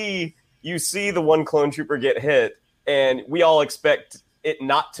see the one clone trooper get hit, and we all expect it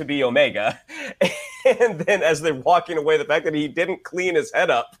not to be Omega. And then as they're walking away, the fact that he didn't clean his head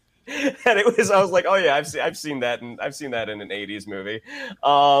up. And I was like, oh yeah, I've seen that, and I've seen that in an 80s movie.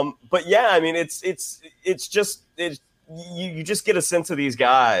 But yeah, I mean, it's just you just get a sense of these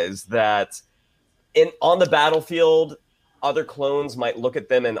guys that on the battlefield, other clones might look at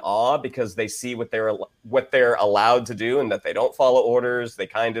them in awe because they see what they're allowed to do, and that they don't follow orders. They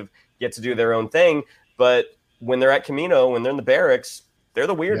kind of get to do their own thing. But when they're at Kamino, when they're in the barracks, they're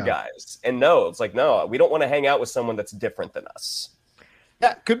the weird guys. And it's like, no, we don't want to hang out with someone that's different than us.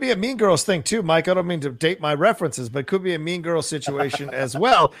 Yeah, could be a Mean Girls thing too, Mike. I don't mean to date my references, but it could be a Mean Girls situation as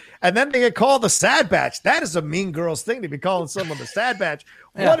well. And then they get called the Sad Batch. That is a Mean Girls thing to be calling someone the Sad Batch.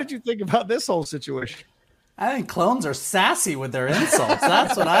 Yeah. What did you think about this whole situation? I think clones are sassy with their insults.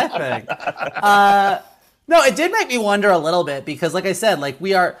 That's what I think. No, it did make me wonder a little bit because, like I said, like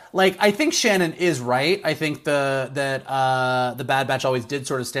we are, like I think Shannon is right. I think the Bad Batch always did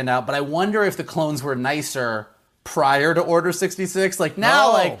sort of stand out, but I wonder if the clones were nicer prior to Order 66. Like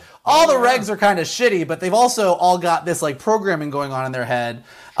now, like all the regs are kind of shitty, but they've also all got this like programming going on in their head.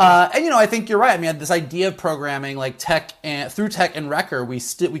 And I think you're right. I mean, this idea of programming, like Tech and through Tech and Wrecker, we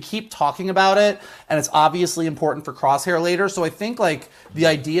keep talking about it, and it's obviously important for Crosshair later. So I think like the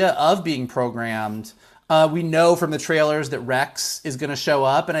idea of being programmed. We know from the trailers that Rex is going to show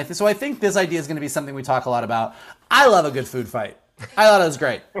up, and so I think this idea is going to be something we talk a lot about. I love a good food fight. I thought it was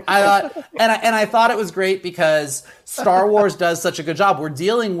great. I thought it was great because Star Wars does such a good job. We're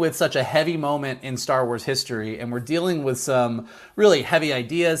dealing with such a heavy moment in Star Wars history, and we're dealing with some really heavy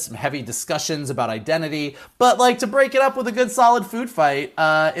ideas, some heavy discussions about identity. But like to break it up with a good solid food fight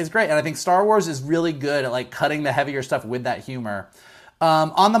is great, and I think Star Wars is really good at like cutting the heavier stuff with that humor.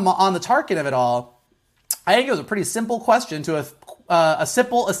 On the Tarkin of it all. I think it was a pretty simple question to a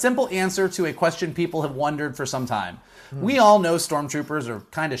simple answer to a question people have wondered for some time. We all know stormtroopers are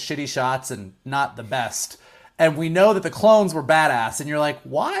kind of shitty shots and not the best. And we know that the clones were badass. And you're like,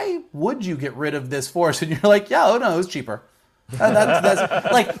 why would you get rid of this force? And you're like, yeah, oh no, it was cheaper.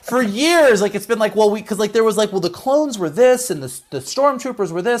 That's like for years, like it's been like, well, because like there was like, well, the clones were this and the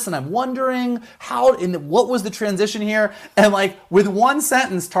stormtroopers were this, and I'm wondering what was the transition here? And like with one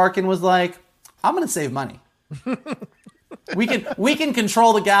sentence, Tarkin was like, I'm going to save money. We can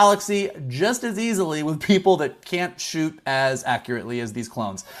control the galaxy just as easily with people that can't shoot as accurately as these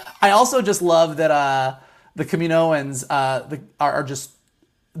clones. I also just love that the Kaminoans are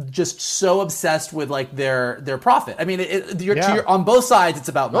just so obsessed with like their profit. I mean, on both sides, it's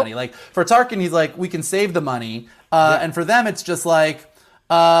about money. Like for Tarkin, he's like, we can save the money, and for them, it's just like.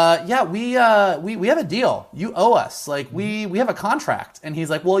 We have a deal. You owe us. Like we have a contract. And he's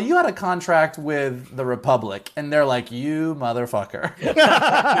like, well, you had a contract with the Republic. And they're like, you motherfucker. You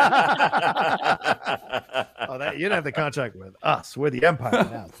didn't have the contract with us. We're the Empire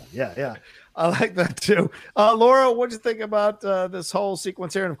now. Yeah. I like that too. Laura, what'd you think about this whole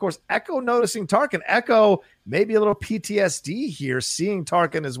sequence here? And of course, Echo noticing Tarkin. Echo, maybe a little PTSD here, seeing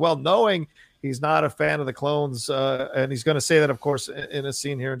Tarkin as well, knowing he's not a fan of the clones, and he's going to say that, of course, in a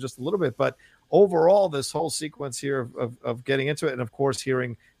scene here in just a little bit. But overall, this whole sequence here of getting into it, and of course,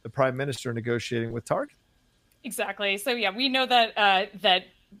 hearing the Prime Minister negotiating with Tarkin. Exactly. So yeah, we know that that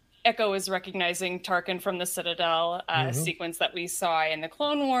Echo is recognizing Tarkin from the Citadel sequence that we saw in the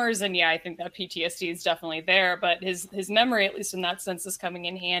Clone Wars, and yeah, I think that PTSD is definitely there. But his memory, at least in that sense, is coming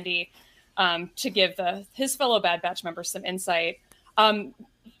in handy to give his fellow Bad Batch members some insight.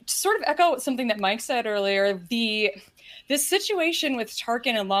 To sort of echo something that Mike said earlier, this situation with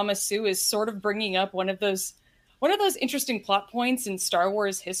Tarkin and Lama Su is sort of bringing up one of those interesting plot points in Star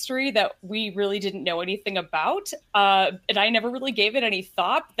Wars history that we really didn't know anything about, and I never really gave it any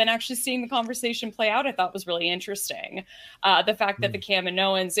thought. Then actually seeing the conversation play out, I thought was really interesting. The fact that the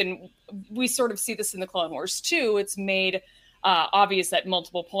Kaminoans, and we sort of see this in the Clone Wars too, it's made obvious at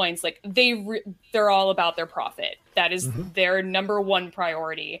multiple points, like they're all about their profit. That is their number one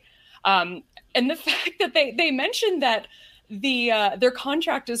priority. And the fact that they mentioned that their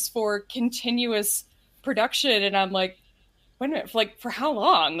contract is for continuous production, and I'm like, wait a minute, for how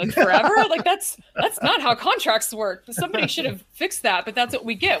long? Like forever? Like that's not how contracts work. Somebody should have fixed that, but that's what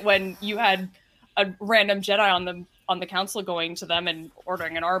we get when you had a random Jedi on the council going to them and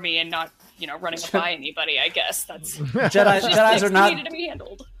ordering an army and not, running it by anybody. I guess that's Jedi's are not needed to be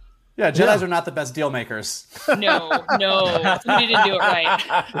handled. Yeah, Jedi's are not the best deal makers. No, somebody didn't do it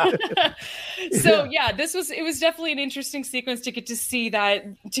right. So yeah, it was definitely an interesting sequence to get to see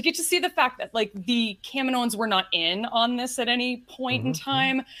the fact that like the Kaminoans were not in on this at any point in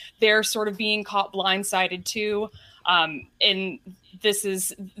time. They're sort of being caught blindsided too. And this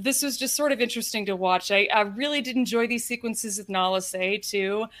was just sort of interesting to watch. I really did enjoy these sequences with Nala Se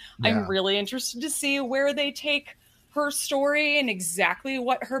too. Yeah. I'm really interested to see where they take her story and exactly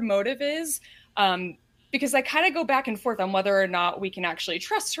what her motive is. Because I kind of go back and forth on whether or not we can actually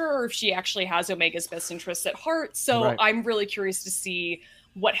trust her or if she actually has Omega's best interests at heart. So right. I'm really curious to see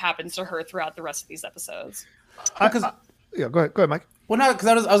what happens to her throughout the rest of these episodes. Go ahead, Mike. Well, no, because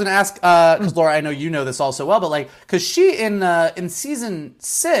I was going to ask, because Laura, I know you know this all so well, but like, because she in season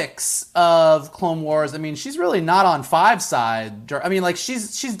 6 of Clone Wars, I mean, she's really not on 5's side. I mean, like,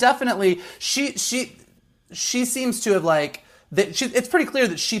 she's definitely she seems to have like that. It's pretty clear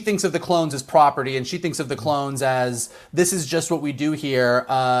that she thinks of the clones as property, and she thinks of the clones as this is just what we do here,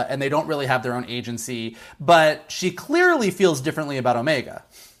 and they don't really have their own agency. But she clearly feels differently about Omega.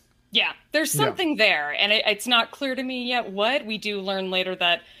 Yeah, there's something there, and it's not clear to me yet what. We do learn later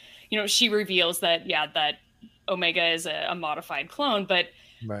that, she reveals that, that Omega is a modified clone, but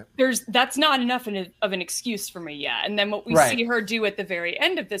Right. That's not enough of an excuse for me yet. And then what we see her do at the very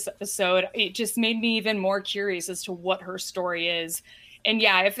end of this episode, it just made me even more curious as to what her story is. And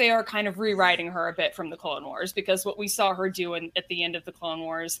yeah, if they are kind of rewriting her a bit from the Clone Wars, because what we saw her do at the end of the Clone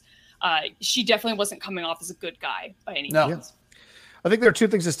Wars, she definitely wasn't coming off as a good guy by any means. I think there are two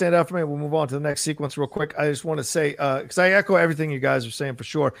things that stand out for me. We'll move on to the next sequence real quick. I just want to say, because I echo everything you guys are saying for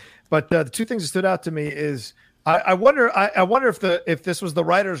sure, but the two things that stood out to me is I wonder if this was the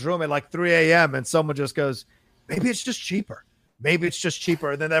writer's room at like 3 a.m. and someone just goes, maybe it's just cheaper. Maybe it's just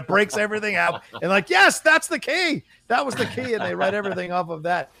cheaper. And then that breaks everything out. And like, yes, that's the key. That was the key. And they write everything off of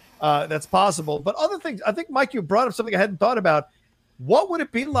that. That's possible. But other things, I think, Mike, you brought up something I hadn't thought about. What would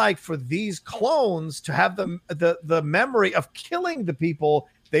it be like for these clones to have the memory of killing the people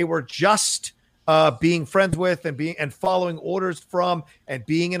they were just being friends with and following orders from and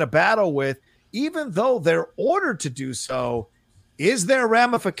being in a battle with? Even though they're ordered to do so, is there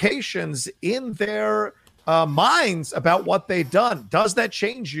ramifications in their minds about what they've done? Does that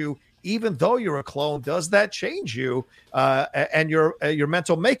change you? Even though you're a clone, does that change you and your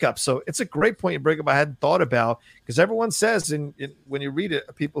mental makeup? So it's a great point you bring up I hadn't thought about, because everyone says when you read it,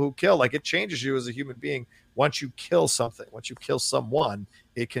 people who kill, like, it changes you as a human being. Once you kill something, once you kill someone,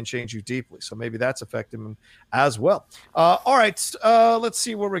 it can change you deeply. So maybe that's affecting them as well. All right, let's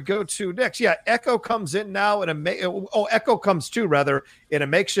see where we go to next. Yeah, Echo comes in now Echo comes to rather in a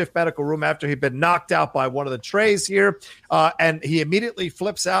makeshift medical room after he'd been knocked out by one of the trays here, and he immediately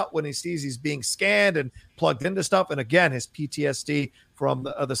flips out when he sees he's being scanned and plugged into stuff. And again, his PTSD from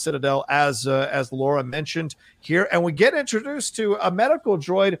the Citadel, as Laura mentioned here. And we get introduced to a medical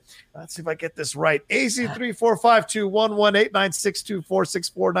droid. Let's see if I get this right.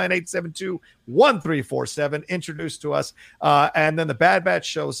 AZ34521189624649872137 introduced to us. And then the Bad Batch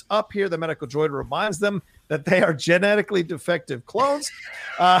shows up here. The medical droid reminds them that they are genetically defective clones,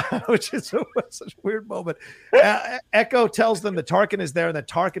 which is such a weird moment. Echo tells them that Tarkin is there and that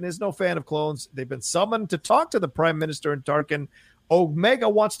Tarkin is no fan of clones. They've been summoned to talk to the Prime Minister and Tarkin. Omega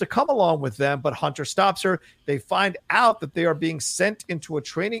wants to come along with them, but Hunter stops her. They find out that they are being sent into a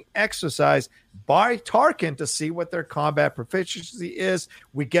training exercise by Tarkin to see what their combat proficiency is.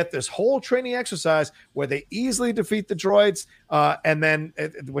 We get this whole training exercise where they easily defeat the droids, and then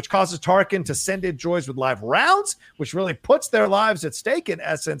which causes Tarkin to send in droids with live rounds, which really puts their lives at stake in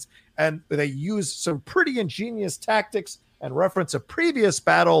essence. And they use some pretty ingenious tactics and reference a previous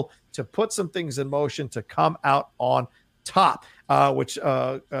battle to put some things in motion to come out on top, which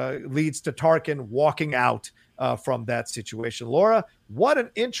leads to Tarkin walking out from that situation. Laura, what an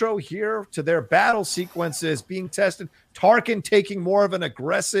intro here to their battle sequences being tested. Tarkin taking more of an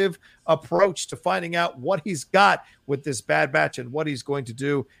aggressive approach to finding out what he's got with this Bad Batch and what he's going to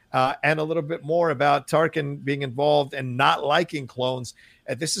do, and a little bit more about Tarkin being involved and not liking clones.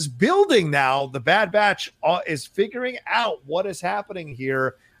 This is building now. The Bad Batch is figuring out what is happening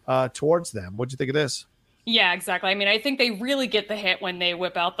here towards them. What'd you think of this? Yeah, exactly. I mean, I think they really get the hit when they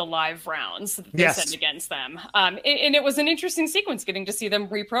whip out the live rounds that they send against them. And it was an interesting sequence getting to see them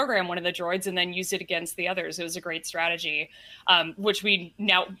reprogram one of the droids and then use it against the others. It was a great strategy, which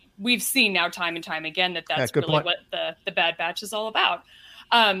we've seen now time and time again that's really what the Bad Batch is all about.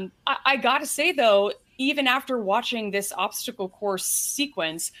 I got to say, though, even after watching this obstacle course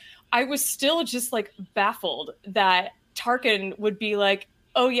sequence, I was still just like baffled that Tarkin would be like,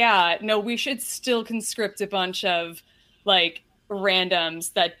 oh yeah, no, we should still conscript a bunch of like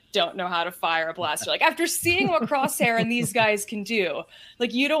randoms that don't know how to fire a blaster. Like, after seeing what Crosshair and these guys can do,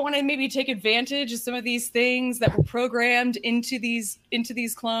 like, you don't want to maybe take advantage of some of these things that were programmed into these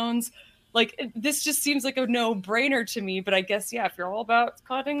clones. Like, this just seems like a no-brainer to me, but I guess, yeah, if you're all about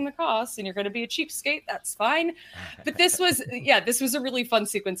cutting the costs and you're going to be a cheapskate, that's fine. But this was a really fun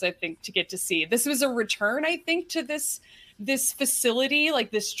sequence, I think, to get to see. This was a return, I think, to this facility,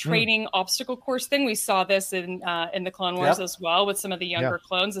 like this training obstacle course thing. We saw this in the Clone Wars as well, with some of the younger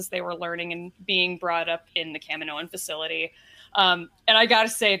clones as they were learning and being brought up in the Kaminoan facility. And I gotta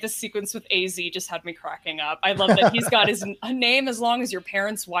say, this sequence with AZ just had me cracking up. I love that he's got a name as long as your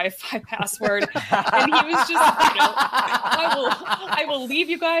parents' Wi-Fi password, and he was just, I will leave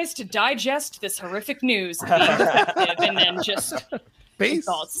you guys to digest this horrific news of being defective, and then just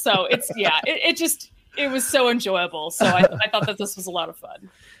thoughts. So it was so enjoyable. So I thought that this was a lot of fun.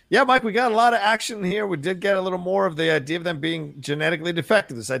 Yeah, Mike, we got a lot of action here. We did get a little more of the idea of them being genetically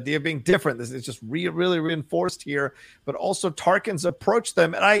defective, this idea of being different. This is just really reinforced here, but also Tarkin's approach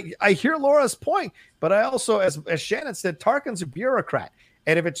them. And I hear Laura's point, but I also, as Shannon said, Tarkin's a bureaucrat.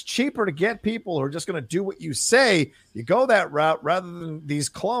 And if it's cheaper to get people who are just going to do what you say, you go that route rather than these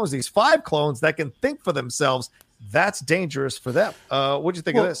clones, these 5 clones that can think for themselves. That's dangerous for them. What do you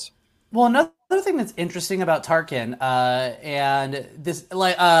think of this? Well, another thing that's interesting about Tarkin, and this,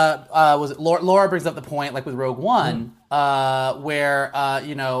 like, was it Laura brings up the point, like with Rogue One, where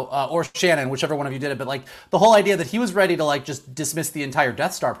or Shannon, whichever one of you did it, but like the whole idea that he was ready to like just dismiss the entire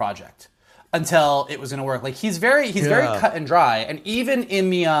Death Star project until it was going to work. Like he's very cut and dry, and even in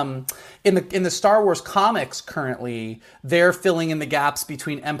the Star Wars comics currently, they're filling in the gaps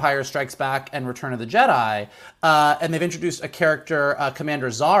between Empire Strikes Back and Return of the Jedi, and they've introduced a character, Commander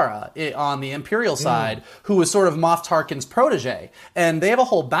Zara, on the Imperial side, who was sort of Moff Tarkin's protege, and they have a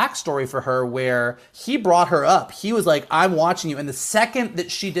whole backstory for her where he brought her up. He was like, "I'm watching you," and the second that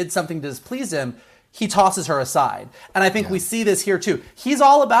she did something to displease him, he tosses her aside. And I think we see this here too. He's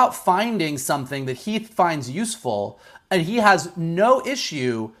all about finding something that he finds useful, and he has no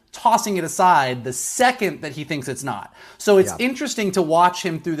issue tossing it aside the second that he thinks it's not. So it's interesting to watch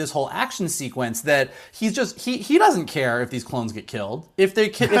him through this whole action sequence that he's just, he doesn't care if these clones get killed. If they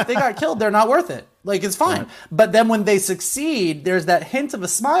got killed, they're not worth it. Like, it's fine. Right. But then when they succeed, there's that hint of a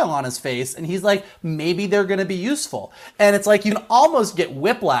smile on his face, and he's like, maybe they're going to be useful. And it's like you can almost get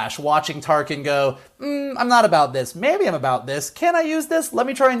whiplash watching Tarkin go, I'm not about this. Maybe I'm about this. Can I use this? Let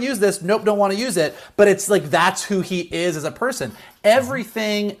me try and use this. Nope, don't want to use it. But it's like that's who he is as a person.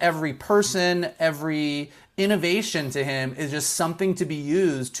 Everything, every person, every innovation to him is just something to be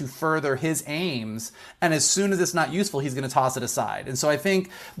used to further his aims, and as soon as it's not useful, he's going to toss it aside. And so I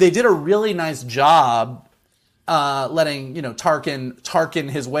think they did a really nice job letting Tarkin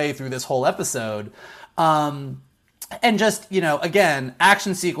his way through this whole episode, and just again,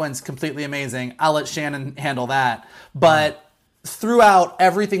 action sequence completely amazing. I'll let Shannon handle that, but throughout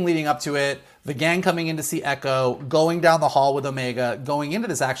everything leading up to it, the gang coming in to see Echo, going down the hall with Omega, going into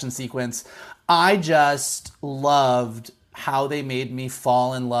this action sequence, I just loved how they made me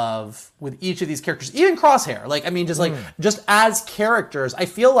fall in love with each of these characters, even Crosshair. Just as characters, I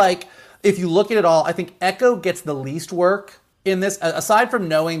feel like if you look at it all, I think Echo gets the least work in this, aside from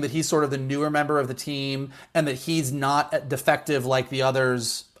knowing that he's sort of the newer member of the team and that he's not defective like the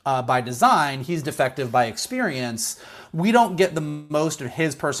others by design, he's defective by experience. We don't get the most of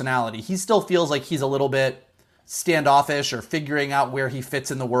his personality. He still feels like he's a little bit standoffish or figuring out where he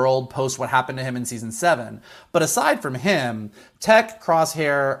fits in the world post what happened to him in season 7. But aside from him, Tech,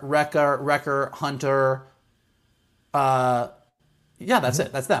 Crosshair, Wrecker, Hunter, that's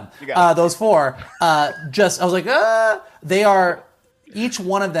it. That's them. Those 4. I was like, they are, each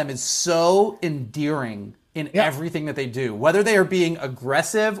one of them is so endearing in everything that they do, whether they are being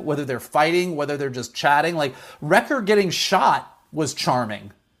aggressive, whether they're fighting, whether they're just chatting. Like Wrecker getting shot was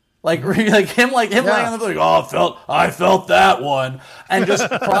charming. Like him laying on the floor, like, I felt that one. And just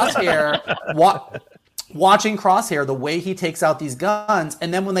Crosshair, watching Crosshair, the way he takes out these guns,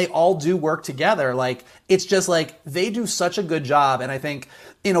 and then when they all do work together, like, it's just like, they do such a good job. And I think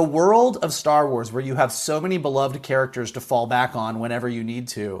in a world of Star Wars where you have so many beloved characters to fall back on whenever you need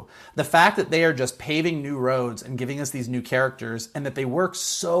to, the fact that they are just paving new roads and giving us these new characters and that they work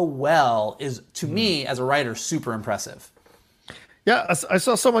so well is, to me, as a writer, super impressive. Yeah, I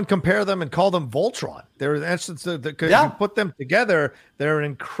saw someone compare them and call them Voltron. They're in essence, because you put them together, they're an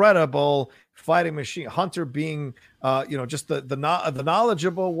incredible fighting machine. Hunter being, just the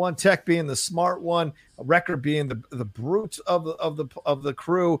knowledgeable one, Tech being the smart one, Wrecker being the brute of the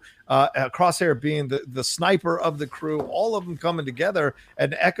crew, Crosshair being the sniper of the crew. All of them coming together,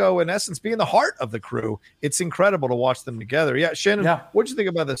 and Echo, in essence, being the heart of the crew. It's incredible to watch them together. Yeah, Shannon, what did you think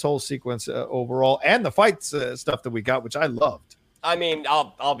about this whole sequence overall, and the fights stuff that we got, which I loved? I mean,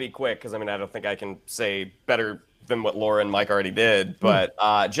 I'll be quick because I don't think I can say better than what Laura and Mike already did. But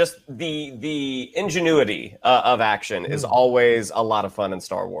just the ingenuity of action is always a lot of fun in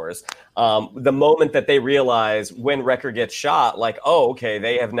Star Wars. The moment that they realize when Wrecker gets shot, like, oh, okay,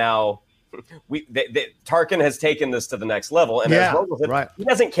 they have now. Tarkin has taken this to the next level, and as Vogel said, he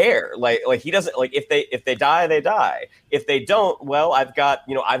doesn't care. Like he doesn't, like, if they die, they die. If they don't, well, I've got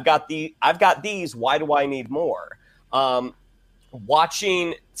these. Why do I need more?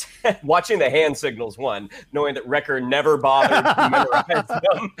 Watching the hand signals, knowing that Wrecker never bothered to memorize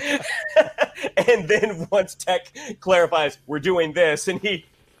them, and then once Tech clarifies we're doing this, and he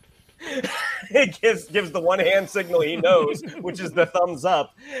gives the one hand signal he knows, which is the thumbs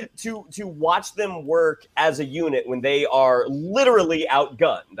up, to watch them work as a unit when they are literally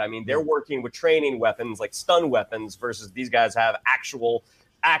outgunned. I mean, they're working with training weapons like stun weapons versus these guys have actual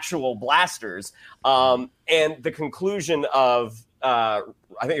blasters. And the conclusion of I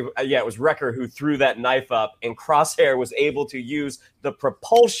think, it was Wrecker who threw that knife up, and Crosshair was able to use the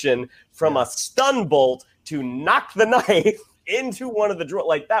propulsion from a stun bolt to knock the knife into one of the droids.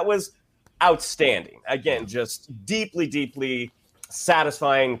 Like, that was outstanding. Again, just deeply, deeply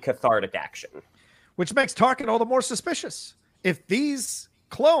satisfying, cathartic action. Which makes Tarkin all the more suspicious. If these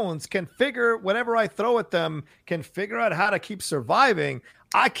clones can figure whatever I throw at them, can figure out how to keep surviving,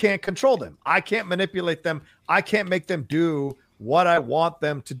 I can't control them. I can't manipulate them. I can't make them do what I want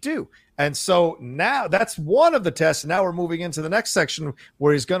them to do. And so now that's one of the tests. Now we're moving into the next section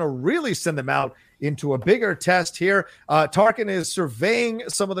where he's going to really send them out into a bigger test here. Tarkin is surveying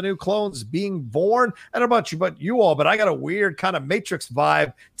some of the new clones being born. I don't know about you all, but I got a weird kind of Matrix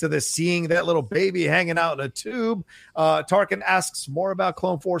vibe to this, seeing that little baby hanging out in a tube. Tarkin asks more about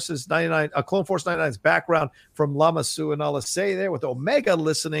Clone Force 99's background from Lama Su and Nala Se there, with Omega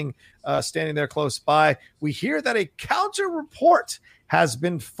listening, standing there close by. We hear that a counter report has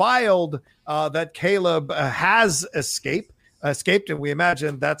been filed that Caleb has escaped, and we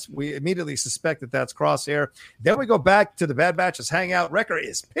immediately suspect that that's Crosshair. Then we go back to the Bad Batch's hangout. Wrecker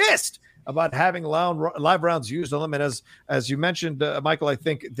is pissed about having live rounds used on them, and as you mentioned, Michael, I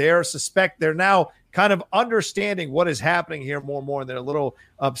think they're now kind of understanding what is happening here more and more, and they're a little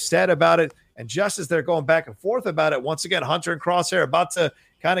upset about it. And just as they're going back and forth about it, once again, Hunter and Crosshair about to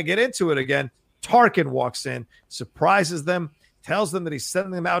kind of get into it again, Tarkin walks in, surprises them, tells them that he's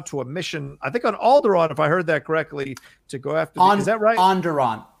sending them out to a mission, I think on Alderaan, if I heard that correctly, to go after is that right?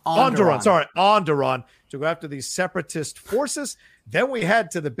 Onderon, to go after these separatist forces. Then we head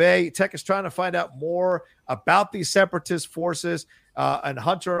to the Bay. Tech is trying to find out more about these separatist forces. And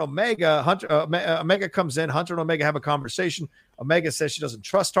Omega comes in. Hunter and Omega have a conversation. Omega says she doesn't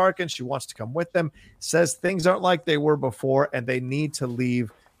trust Tarkin. She wants to come with them. Says things aren't like they were before, and they need to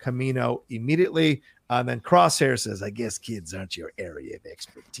leave Kamino immediately. And then Crosshair says, I guess kids aren't your area of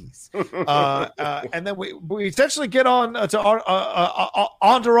expertise. And then we essentially get on to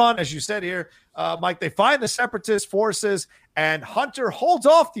Onderon, as you said here, Mike. They find the separatist forces, and Hunter holds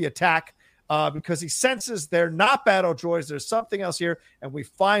off the attack because he senses they're not battle droids. There's something else here. And we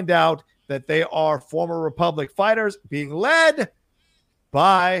find out that they are former Republic fighters being led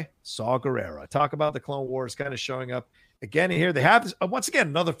by Saw Gerrera. Talk about the Clone Wars kind of showing up again here. They have this, once again,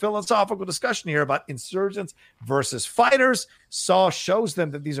 another philosophical discussion here about insurgents versus fighters. Saw shows them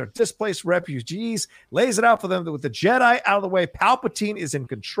that these are displaced refugees, lays it out for them that with the Jedi out of the way, Palpatine is in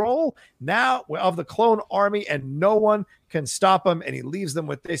control now of the clone army, and no one can stop him. And he leaves them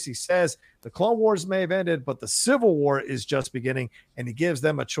with this. He says, the Clone Wars may have ended, but the Civil War is just beginning. And he gives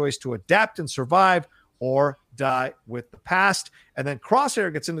them a choice to adapt and survive or die with the past. And then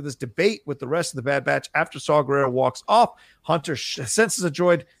Crosshair gets into this debate with the rest of the Bad Batch after Saw Gerrera walks off. Hunter senses a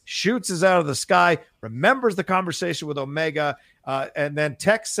droid, shoots it out of the sky, remembers the conversation with Omega, and then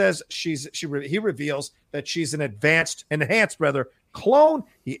Tech says he reveals that she's an enhanced clone.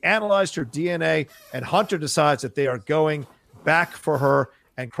 He analyzed her DNA, and Hunter decides that they are going back for her.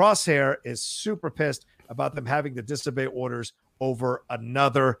 And Crosshair is super pissed about them having to disobey orders over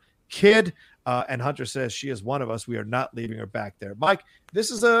another kid. And Hunter says, she is one of us. We are not leaving her back there. Mike,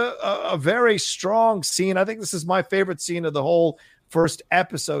 this is a very strong scene. I think this is my favorite scene of the whole first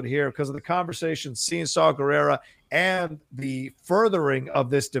episode here because of the conversation, seeing Saw Gerrera and the furthering of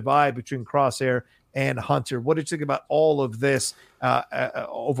this divide between Crosshair and Hunter. What did you think about all of this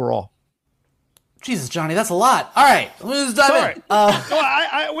overall? Jesus, Johnny, that's a lot. All right, let's dive in.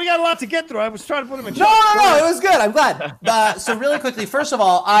 We got a lot to get through. I was trying to put them in. No, it was good. I'm glad. So really quickly, first of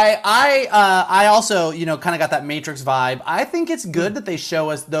all, I also, kind of got that Matrix vibe. I think it's good that they show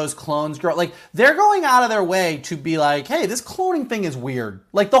us those clones grow. Like, they're going out of their way to be like, hey, this cloning thing is weird.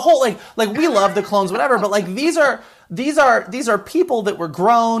 Like the whole, like we love the clones, whatever, but like these are people that were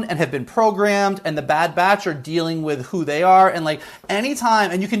grown and have been programmed, and the Bad Batch are dealing with who they are. And like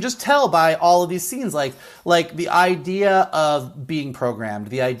anytime, and you can just tell by all of these scenes, like the idea of being programmed,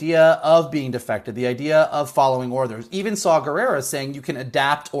 the idea of being defected, the idea of following orders. Even Saw Gerrera saying you can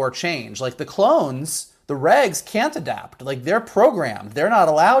adapt or change. Like the clones, the regs can't adapt. Like they're programmed. They're not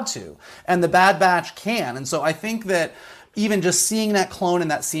allowed to. And the Bad Batch can. And so I think that even just seeing that clone in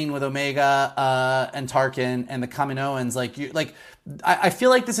that scene with Omega and Tarkin and the Kaminoans, I feel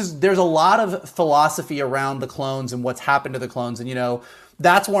like there's a lot of philosophy around the clones and what's happened to the clones. And,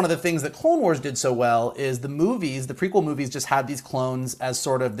 that's one of the things that Clone Wars did so well is the prequel movies just had these clones as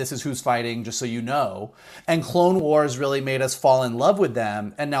sort of, this is who's fighting, just so you know. And Clone Wars really made us fall in love with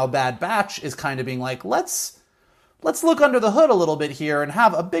them. And now Bad Batch is kind of being like, let's let's look under the hood a little bit here and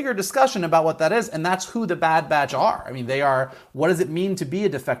have a bigger discussion about what that is. And that's who the Bad Batch are. I mean, they are, what does it mean to be a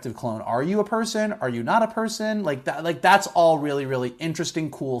defective clone? Are you a person? Are you not a person? Like that's all really, really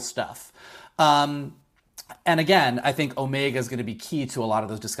interesting, cool stuff. And again, I think Omega is going to be key to a lot of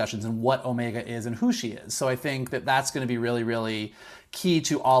those discussions and what Omega is and who she is. So I think that that's going to be really, really key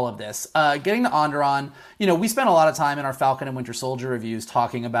to all of this. Getting to Onderon, we spent a lot of time in our Falcon and Winter Soldier reviews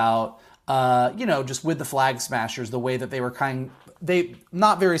talking about just with the Flag Smashers, the way that they were they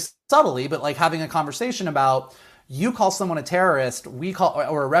not very subtly, but like having a conversation about, you call someone a terrorist,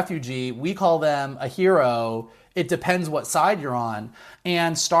 or a refugee, we call them a hero. It depends what side you're on.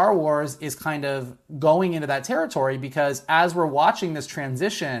 And Star Wars is kind of going into that territory, because as we're watching this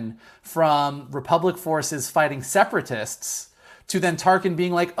transition from Republic forces fighting separatists to then Tarkin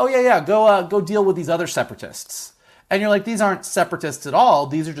being like, oh yeah, go deal with these other separatists. And you're like, these aren't separatists at all.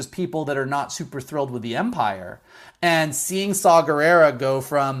 These are just people that are not super thrilled with the Empire. And seeing Saw Gerrera go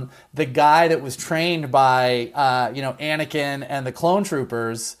from the guy that was trained by, Anakin and the clone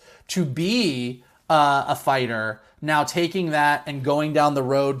troopers to be a fighter, now taking that and going down the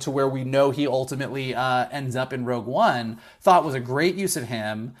road to where we know he ultimately ends up in Rogue One, thought was a great use of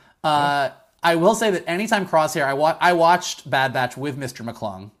him. I will say that anytime Crosshair, I watched Bad Batch with Mr.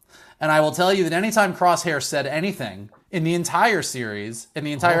 McClung. And I will tell you that anytime Crosshair said anything in the entire series, in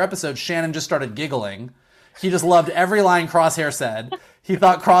the entire episode, Shannon just started giggling. He just loved every line Crosshair said. He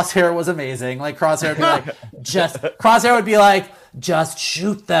thought Crosshair was amazing. Like Crosshair would be like, just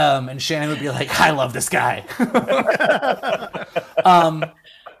shoot them. And Shannon would be like, I love this guy.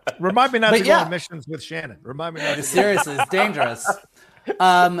 Remind me not to go on missions with Shannon. Remind me not to. Seriously, it's dangerous.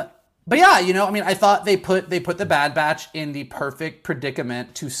 But yeah, I thought they put the Bad Batch in the perfect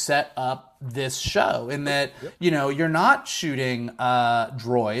predicament to set up this show, in that, you're not shooting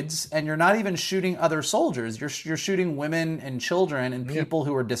droids, and you're not even shooting other soldiers. You're shooting women and children and people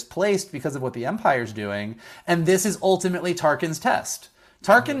who are displaced because of what the Empire's doing. And this is ultimately Tarkin's test.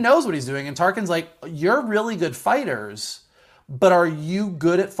 Tarkin knows what he's doing, and Tarkin's like, you're really good fighters, but are you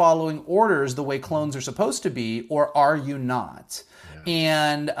good at following orders the way clones are supposed to be, or are you not?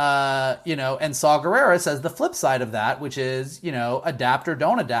 And, and Saw Gerrera says the flip side of that, which is, adapt or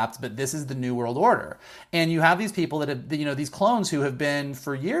don't adapt, but this is the New World Order. And you have these people that have, these clones who have been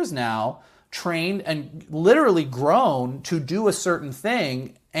for years now trained and literally grown to do a certain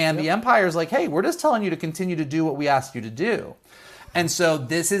thing. And the Empire's like, hey, we're just telling you to continue to do what we asked you to do. And so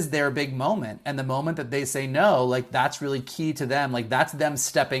this is their big moment. And the moment that they say no, like, that's really key to them. Like, that's them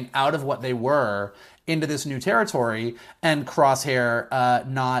stepping out of what they were into this new territory, and Crosshair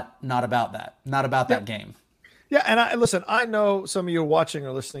not about that. Not about that game. Yeah, and I know some of you are watching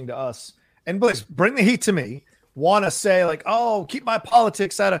or listening to us, and please bring the heat to me, want to say like, oh, keep my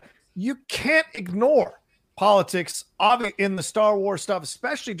politics out of. You can't ignore politics in the Star Wars stuff,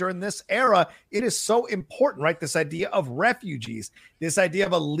 especially during this era. It is so important, right? This idea of refugees, this idea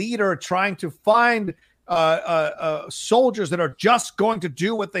of a leader trying to find soldiers that are just going to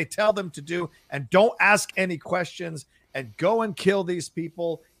do what they tell them to do and don't ask any questions and go and kill these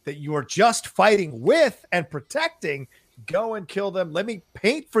people that you are just fighting with and protecting. Go and kill them. Let me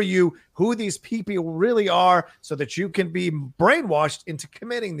paint for you who these people really are so that you can be brainwashed into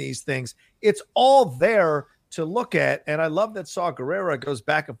committing these things. It's all there to look at. And I love that Saw Gerrera goes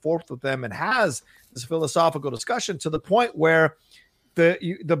back and forth with them and has this philosophical discussion to the point where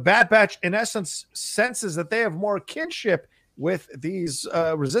the Bad Batch, in essence, senses that they have more kinship with these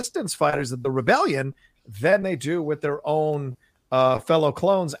resistance fighters of the rebellion than they do with their own fellow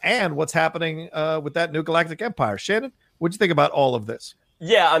clones, and what's happening with that new galactic empire. Shannon, what'd you think about all of this?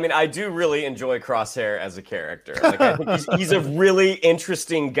 Yeah, I mean, I do really enjoy Crosshair as a character. Like, I think he's a really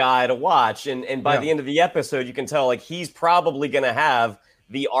interesting guy to watch, and by the end of the episode, you can tell like he's probably going to have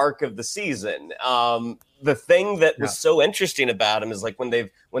the arc of the season. The thing that was so interesting about him is like when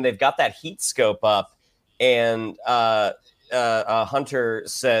they've got that heat scope up, and Hunter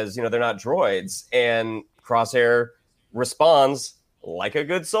says, they're not droids, and Crosshair responds like a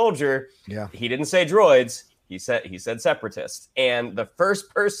good soldier. Yeah, he didn't say droids. He said separatists. And the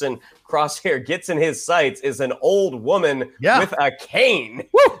first person Crosshair gets in his sights is an old woman with a cane.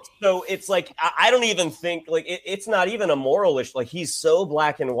 Woo! So it's like, I don't even think, like, it's not even a moral issue. Like, he's so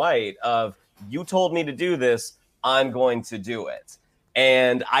black and white of, you told me to do this, I'm going to do it.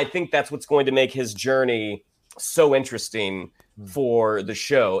 And I think that's what's going to make his journey so interesting for the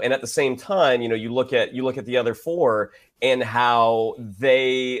show. And at the same time, you look at the other four and how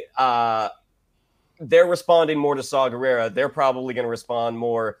they're responding more to Saw Gerrera. They're probably going to respond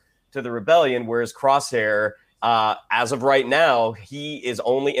more to the rebellion, whereas Crosshair as of right now, he is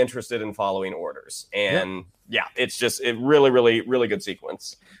only interested in following orders. And it's just a really, really, really good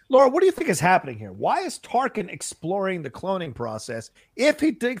sequence. Laura, what do you think is happening here? Why is Tarkin exploring the cloning process? If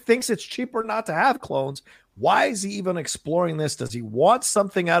he thinks it's cheaper not to have clones, why is he even exploring this? Does he want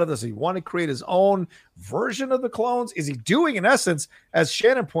something out of this? Does he want to create his own version of the clones? Is he doing, in essence, as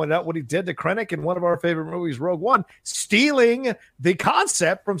Shannon pointed out, what he did to Krennic in one of our favorite movies, Rogue One, stealing the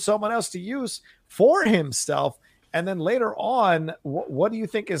concept from someone else to use for himself? And then later on, what do you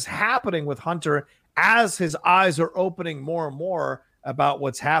think is happening with Hunter as his eyes are opening more and more about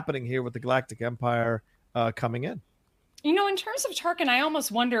what's happening here with the Galactic Empire coming in? You know, in terms of Tarkin, I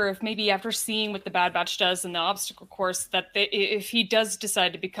almost wonder if maybe after seeing what the Bad Batch does in the obstacle course, that if he does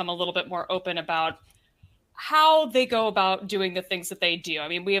decide to become a little bit more open about how they go about doing the things that they do. I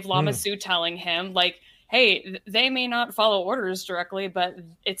mean, we have Lama Su telling him, like, hey, they may not follow orders directly, but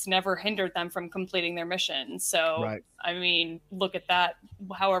it's never hindered them from completing their mission. So, I mean, look at that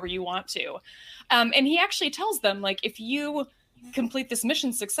however you want to. And he actually tells them, like, if you complete this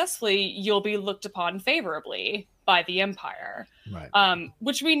mission successfully, you'll be looked upon favorably by the Empire.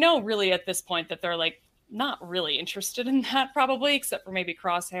 Which we know really at this point that they're like not really interested in that, probably, except for maybe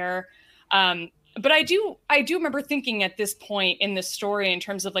Crosshair. But I do remember thinking at this point in the story, in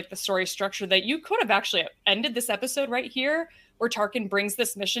terms of like the story structure, that you could have actually ended this episode right here where Tarkin brings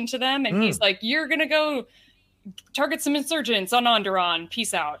this mission to them and he's like, you're gonna go target some insurgents on Onderon,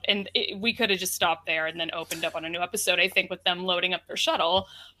 peace out. And we could have just stopped there and then opened up on a new episode, I think, with them loading up their shuttle.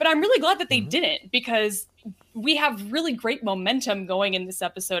 But I'm really glad that they didn't, because we have really great momentum going in this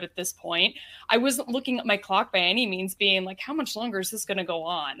episode at this point. I wasn't looking at my clock by any means, being like, how much longer is this going to go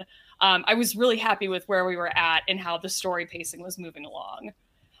on? I was really happy with where we were at and how the story pacing was moving along.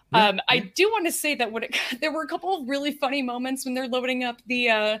 I do want to say that there were a couple of really funny moments when they're loading up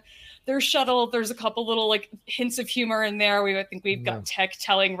their shuttle. There's a couple little like hints of humor in there. I think we've got Tech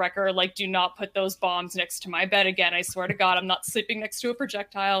telling Wrecker, like, do not put those bombs next to my bed again. I swear to God, I'm not sleeping next to a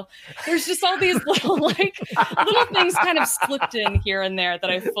projectile. There's just all these little things kind of slipped in here and there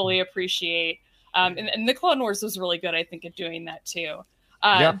that I fully appreciate. And the Clone Wars was really good, I think, at doing that too.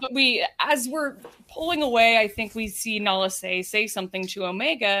 But as we're pulling away, I think we see Nala say something to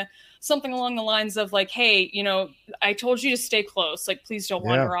Omega, something along the lines of like, hey, you know, I told you to stay close. Like, please don't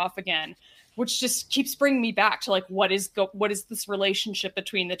wander off again, which just keeps bringing me back to like, what is this relationship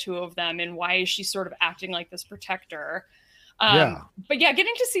between the two of them? And why is she sort of acting like this protector? But yeah,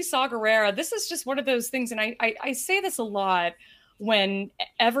 getting to see Saw Gerrera, this is just one of those things. And I say this a lot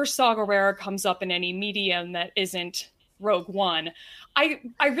whenever Saw Gerrera comes up in any medium that isn't Rogue One. I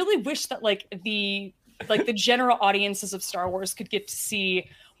really wish that the general audiences of Star Wars could get to see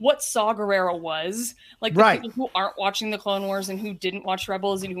what Saw Gerrera was, like the people who aren't watching the Clone Wars and who didn't watch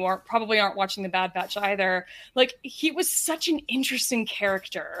Rebels and who probably aren't watching the Bad Batch either. Like, he was such an interesting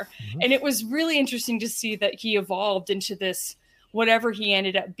character, and it was really interesting to see that he evolved into this whatever he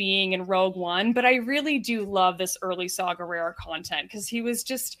ended up being in Rogue One. But I really do love this early Saw Gerrera content because he was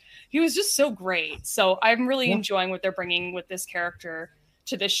just so great. So I'm really enjoying what they're bringing with this character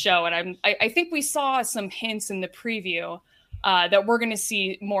to this show. And I think we saw some hints in the preview that we're going to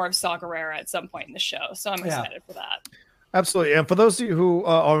see more of Saw Gerrera at some point in the show. So I'm excited for that. Absolutely. And for those of you who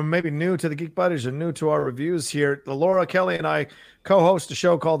are maybe new to the Geek Buddies or new to our reviews here, Laura Kelly and I co-host a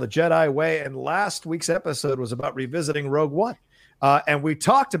show called The Jedi Way. And last week's episode was about revisiting Rogue One. And we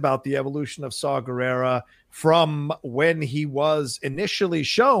talked about the evolution of Saw Gerrera from when he was initially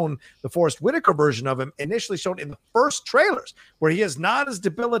shown, the Forrest Whitaker version of him, initially shown in the first trailers, where he is not as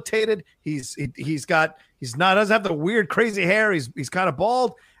debilitated. He doesn't have the weird, crazy hair. He's kind of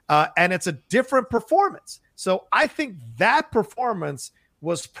bald, and it's a different performance. So I think that performance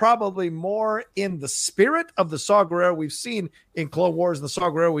was probably more in the spirit of the Saw Gerrera we've seen in Clone Wars and the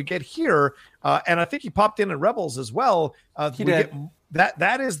Saw Gerrera we get here. And I think he popped in Rebels as well. He did.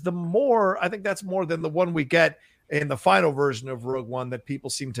 That is the more, I think that's more than the one we get in the final version of Rogue One that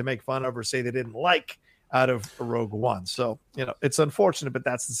people seem to make fun of or say they didn't like out of Rogue One. So, you know, it's unfortunate, but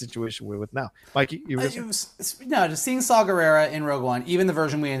that's the situation we're with now. Mikey, just seeing Saw Gerrera in Rogue One, even the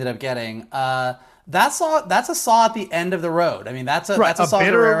version we ended up getting, that's a Saw at the end of the road. I mean, that's a Saw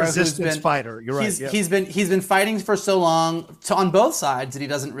bitter Gerrera resistance fighter. You're right. He's been fighting for so long on both sides that he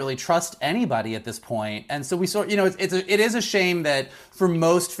doesn't really trust anybody at this point. And so it is a shame that for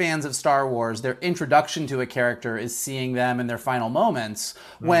most fans of Star Wars, their introduction to a character is seeing them in their final moments.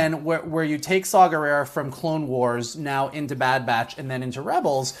 Where you take Saw Gerrera from Clone Wars now into Bad Batch and then into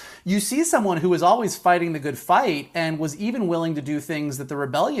Rebels, you see someone who was always fighting the good fight and was even willing to do things that the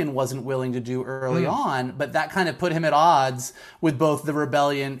Rebellion wasn't willing to do early early on, but that kind of put him at odds with both the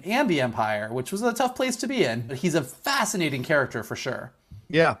rebellion and the Empire, which was a tough place to be in. But he's a fascinating character for sure.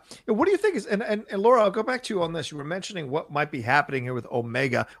 Yeah. What do you think is, and Laura, I'll go back to you on this. You were mentioning what might be happening here with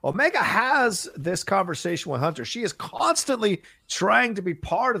Omega. Omega has this conversation with Hunter. She is constantly trying to be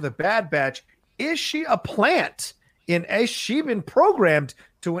part of the Bad Batch. Is she a plant? Has she been programmed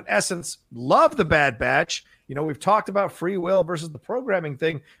to, in essence, love the Bad Batch? You know, we've talked about free will versus the programming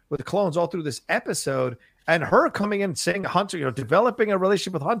thing with the clones all through this episode. And her coming in saying Hunter, you know, developing a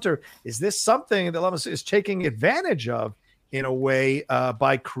relationship with Hunter. Is this something that Lemus is taking advantage of in a way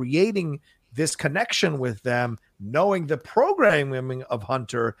by creating this connection with them, knowing the programming of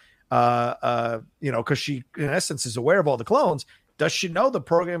Hunter, you know, because she, in essence, is aware of all the clones. Does she know the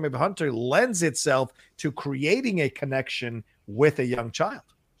programming of Hunter lends itself to creating a connection with a young child?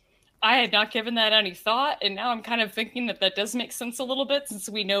 I had not given that any thought, and now I'm kind of thinking that does make sense a little bit, since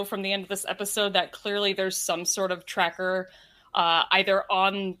we know from the end of this episode that clearly there's some sort of tracker either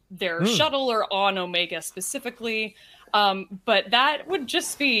on their shuttle or on Omega specifically. But that would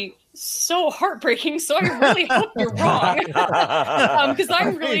just be so heartbreaking. So I really hope you're wrong, because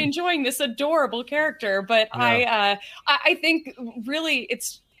I'm really enjoying this adorable character. But yeah. I think really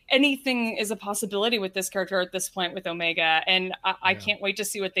anything is a possibility with this character at this point with Omega, and I can't wait to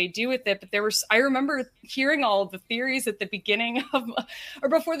see what they do with it. But I remember hearing all of the theories at the beginning of, or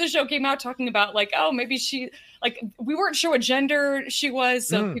before the show came out, talking about like, oh, maybe we weren't sure what gender she was,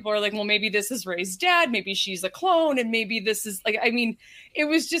 so people are like, well, maybe this is Rey's dad, maybe she's a clone, and maybe this is like, I mean, it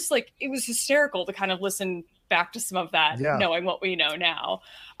was just like, it was hysterical to kind of listen back to some of that, knowing what we know now.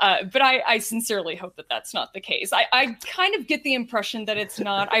 But I sincerely hope that that's not the case. I kind of get the impression that it's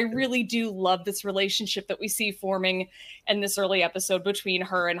not. I really do love this relationship that we see forming in this early episode between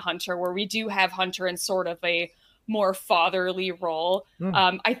her and Hunter, where we do have Hunter in sort of a more fatherly role.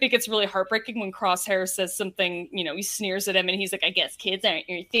 I think it's really heartbreaking when Crosshair says something, you know, he sneers at him and he's like, I guess kids aren't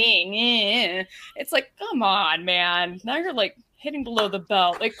your thing. It's like, come on, man. Now you're like hitting below the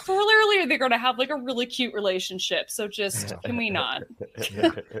belt. Like, clearly they're going to have like a really cute relationship. So just, can we not?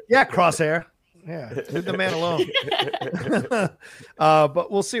 Yeah, Crosshair. Yeah, leave the man alone.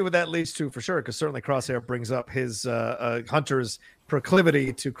 But we'll see what that leads to for sure, because certainly Crosshair brings up his Hunter's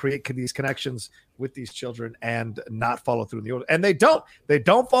proclivity to create these connections with these children and not follow through in the order. And they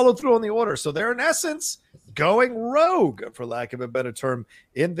don't follow through on the order. So they're in essence going rogue, for lack of a better term,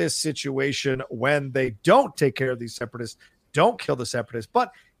 in this situation when they don't take care of these separatists, don't kill the separatists.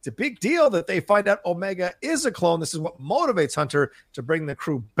 But it's a big deal that they find out Omega is a clone. This is what motivates Hunter to bring the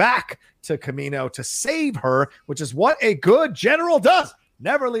crew back to Kamino to save her, which is what a good general does.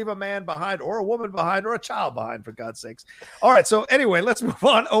 Never leave a man behind or a woman behind or a child behind, for God's sakes. All right, so anyway, let's move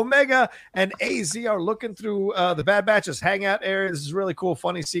on. Omega and AZ are looking through the Bad Batch's hangout area. This is a really cool,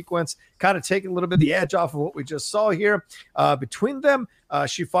 funny sequence, kind of taking a little bit of the edge off of what we just saw here. Between them,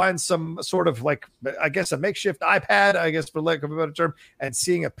 she finds some sort of like, I guess, a makeshift iPad, I guess, for lack of a better term, and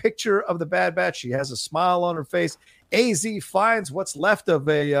seeing a picture of the Bad Batch. She has a smile on her face. AZ finds what's left of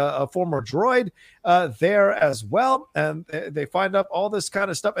a former droid there as well, and they find up all this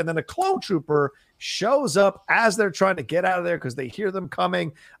kind of stuff. And then a clone trooper shows up as they're trying to get out of there because they hear them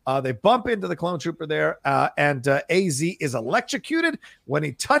coming. They bump into the clone trooper there, and AZ is electrocuted when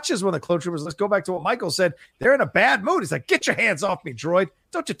he touches one of the clone troopers. Let's go back to what Michael said. They're in a bad mood. He's like, get your hands off me, droid.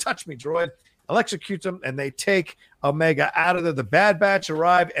 Don't you touch me, droid. Electrocutes them, and they take Omega out of there. The Bad Batch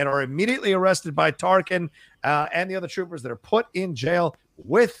arrive and are immediately arrested by Tarkin and the other troopers that are put in jail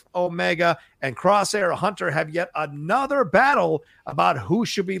with Omega. And Crosshair and Hunter have yet another battle about who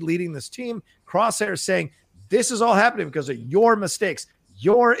should be leading this team. Crosshair saying, this is all happening because of your mistakes,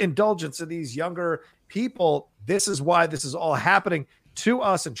 your indulgence of these younger people. This is why this is all happening to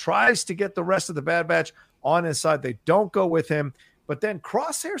us, and tries to get the rest of the Bad Batch on his side. They don't go with him. But then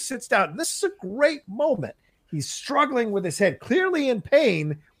Crosshair sits down, and this is a great moment. He's struggling with his head, clearly in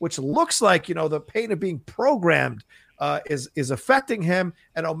pain, which looks like, you know, the pain of being programmed is affecting him.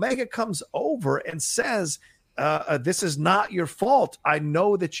 And Omega comes over and says, this is not your fault. I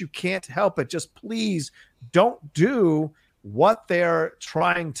know that you can't help it. Just please don't do what they're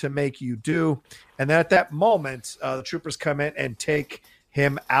trying to make you do. And then at that moment, the troopers come in and take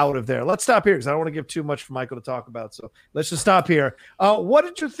him out of there. Let's stop here because I don't want to give too much for Michael to talk about. So let's just stop here. What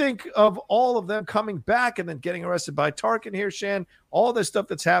did you think of all of them coming back and then getting arrested by Tarkin here, Shan? All this stuff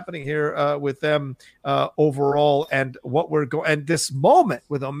that's happening here with them overall, and what we're going, and this moment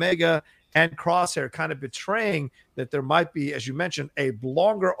with Omega and Crosshair kind of betraying that there might be, as you mentioned, a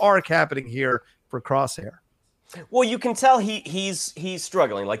longer arc happening here for Crosshair. Well, you can tell he's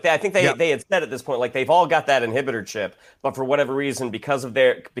struggling. Like I think they had said at this point, like they've all got that inhibitor chip, but for whatever reason, because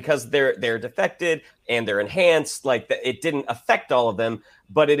they're defected and they're enhanced, like it didn't affect all of them,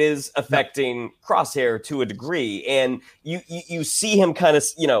 but it is affecting Crosshair to a degree. And you see him kind of,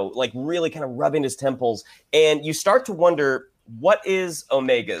 like really kind of rubbing his temples, and you start to wonder, what is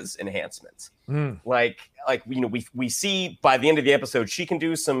Omega's enhancement? Like we see by the end of the episode, she can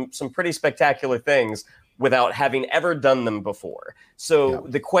do some pretty spectacular things without having ever done them before. So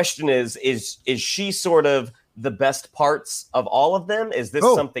the question is she sort of the best parts of all of them? Is this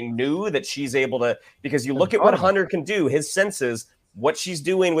something new that she's able to, because you look at what Hunter can do, his senses, what she's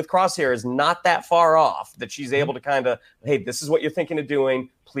doing with Crosshair is not that far off, that she's able to kind of, hey, this is what you're thinking of doing,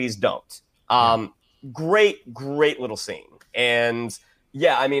 please don't. Great little scene. And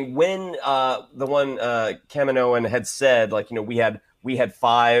yeah, I mean, when the one Kaminoan had said, like, we had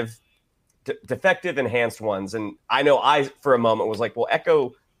 5 defective enhanced ones, and I know I for a moment was like, well,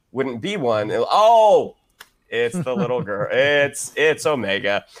 Echo wouldn't be one. It's the little girl. It's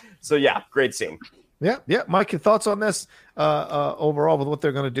Omega. So yeah, great scene. Yeah. Mike, your thoughts on this overall with what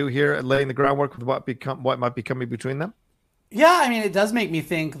they're going to do here and laying the groundwork with what might be coming between them? Yeah, I mean, it does make me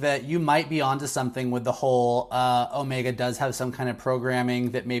think that you might be onto something with the whole Omega does have some kind of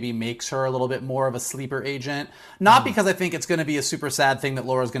programming that maybe makes her a little bit more of a sleeper agent. Not because I think it's going to be a super sad thing that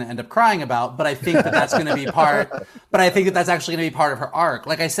Laura's going to end up crying about, but I think that that's going to be but I think that that's actually going to be part of her arc.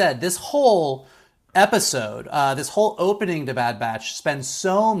 Like I said, this whole episode, this whole opening to Bad Batch spends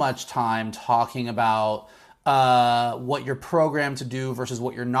so much time talking about what you're programmed to do versus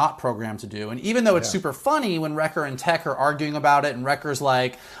what you're not programmed to do. And even though it's super funny when Wrecker and Tech are arguing about it, and Wrecker's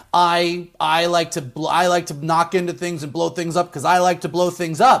like, I like to knock into things and blow things up because I like to blow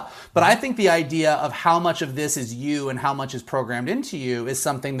things up. But I think the idea of how much of this is you and how much is programmed into you is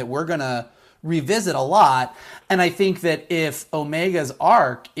something that we're going to revisit a lot. And I think that if Omega's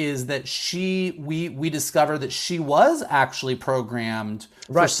arc is that we discover that she was actually programmed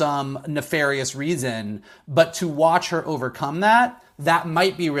for some nefarious reason, but to watch her overcome that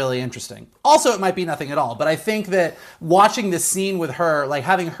might be really interesting. Also, it might be nothing at all, but I think that watching this scene with her, like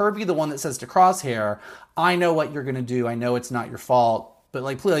having her be the one that says to Crosshair, I know what you're going to do. I know it's not your fault, but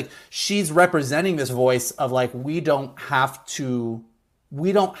like she's representing this voice of like, we don't have to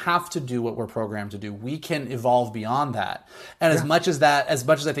do what we're programmed to do. We can evolve beyond that. And as much as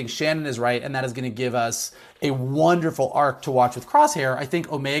I think Shannon is right, and that is going to give us a wonderful arc to watch with Crosshair, I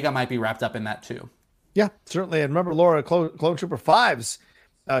think Omega might be wrapped up in that too. Yeah, certainly. And remember, Laura, Clone Trooper 5's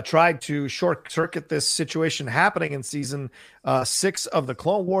tried to short circuit this situation happening in season 6 of the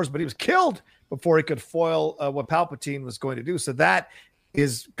Clone Wars, but he was killed before he could foil what Palpatine was going to do. So that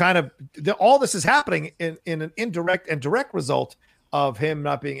is kind of all this is happening in an indirect and direct result of him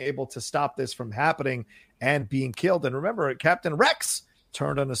not being able to stop this from happening and being killed. And remember, Captain Rex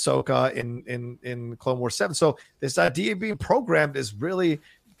turned on Ahsoka in Clone Wars 7. So this idea of being programmed is really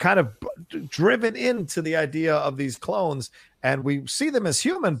kind of driven into the idea of these clones. And we see them as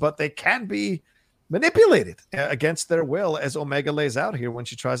human, but they can be manipulated against their will, as Omega lays out here when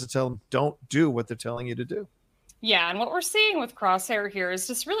she tries to tell them, don't do what they're telling you to do. Yeah, and what we're seeing with Crosshair here is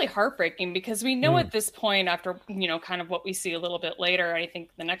just really heartbreaking, because we know at this point, after, kind of what we see a little bit later, I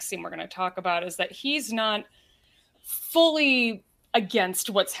think the next scene we're going to talk about is that he's not fully against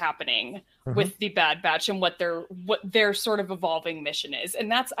what's happening with the Bad Batch and what their sort of evolving mission is.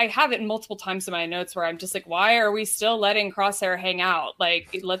 And I have it multiple times in my notes where I'm just like, why are we still letting Crosshair hang out?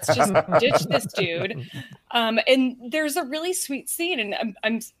 Like, let's just ditch this dude. And there's a really sweet scene, and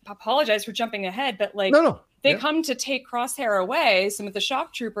I apologize for jumping ahead, but like, No. They come to take Crosshair away, some of the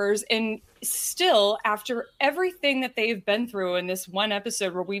shock troopers, and still, after everything that they've been through in this one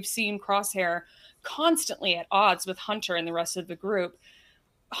episode where we've seen Crosshair constantly at odds with Hunter and the rest of the group,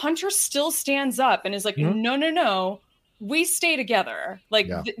 Hunter still stands up and is like, no, we stay together.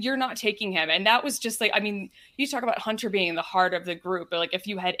 Like, you're not taking him. And that was just like, I mean, you talk about Hunter being the heart of the group, but like, if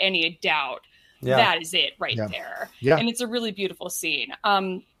you had any doubt, that is it right there. Yeah. And it's a really beautiful scene.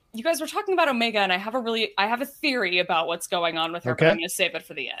 You guys were talking about Omega, and I have a theory about what's going on with her, but I'm going to save it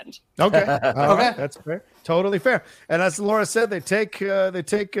for the end. Okay. All right. That's fair. Totally fair. And as Laura said, they take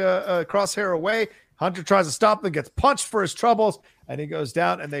Crosshair away. Hunter tries to stop them, gets punched for his troubles, and he goes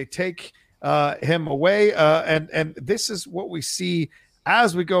down, and they take him away. And this is what we see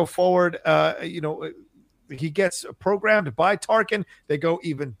as we go forward. He gets programmed by Tarkin. They go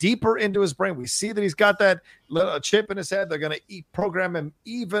even deeper into his brain. We see that he's got that little chip in his head. They're going to program him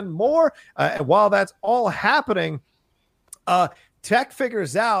even more. And while that's all happening, Tech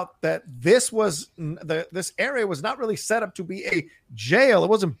figures out that this area was not really set up to be a jail. It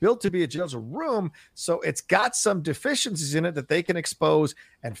wasn't built to be a jail. It's a room. So it's got some deficiencies in it that they can expose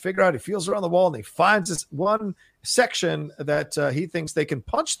and figure out. He feels around the wall and he finds this one section that he thinks they can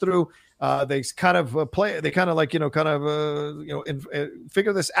punch through. They kind of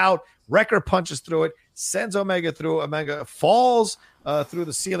figure this out. Wrecker punches through it, sends Omega through. Omega falls through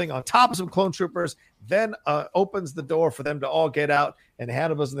the ceiling on top of some clone troopers, then opens the door for them to all get out and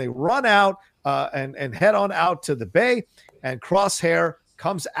handle us. And they run out and head on out to the bay. And Crosshair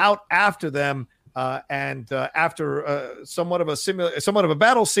comes out after them. After somewhat of a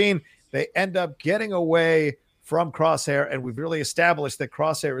battle scene, they end up getting away from Crosshair. And we've really established that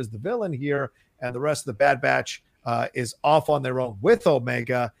Crosshair is the villain here, and the rest of the Bad Batch is off on their own with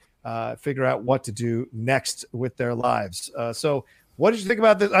Omega, figure out what to do next with their lives. So what did you think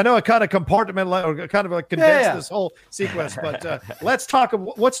about this? I know I kind of compartmentalized or kind of like condensed this whole sequence, but let's talk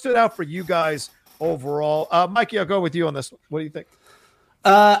about what stood out for you guys overall. Mikey, I'll go with you on this. What do you think?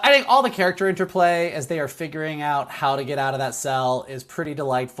 I think all the character interplay as they are figuring out how to get out of that cell is pretty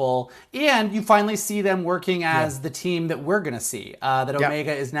delightful. And you finally see them working as the team that we're going to see, that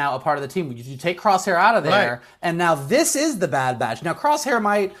Omega is now a part of the team. You take Crosshair out of there, and now this is the Bad Batch. Now, Crosshair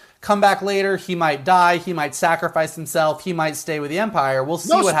might come back later. He might die. He might sacrifice himself. He might stay with the Empire. We'll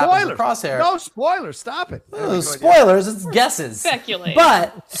see what happens with Crosshair. No spoilers. Stop it. Spoilers. It's guesses. Speculate.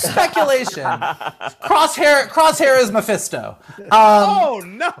 But speculation. Crosshair is Mephisto. Oh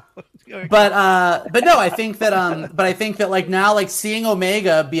no. But no, I think that like now, like seeing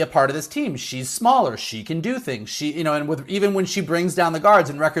Omega be a part of this team, she's smaller, she can do things, and even when she brings down the guards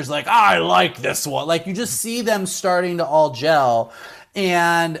and Wrecker's like, I like this one, like you just see them starting to all gel,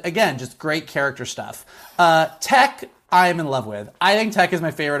 and again, just great character stuff. Tech, I am in love with. I think Tech is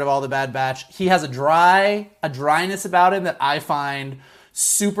my favorite of all the Bad Batch. He has a dryness about him that I find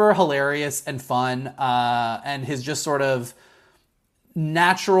super hilarious and fun, and his just sort of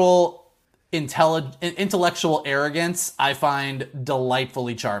natural intellectual arrogance I find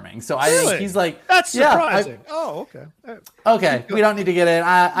delightfully charming. So I think he's like, that's surprising. Okay. We don't need to get in.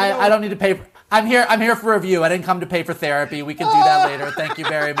 I don't need to pay. I'm here for review. I didn't come to pay for therapy. We can do that later. Thank you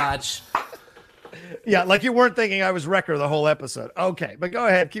very much. Yeah, like you weren't thinking I was Wrecker the whole episode. Okay, but go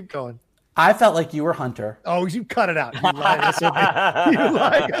ahead, keep going. I felt like you were Hunter. Oh, you cut it out. You lying SOB.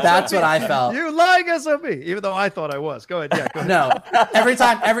 That's what I felt. You lying SOB, even though I thought I was. Go ahead. Yeah, go ahead. No. Every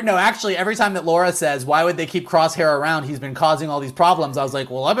time that Laura says, why would they keep Crosshair around? He's been causing all these problems. I was like,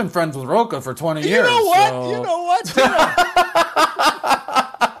 well, I've been friends with Roka for 20 years. You know what? So... You know what?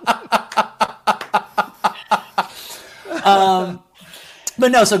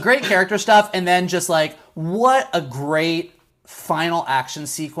 But no, so great character stuff. And then just like, what a great final action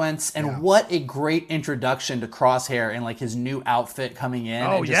sequence, and what a great introduction to Crosshair and like his new outfit coming in.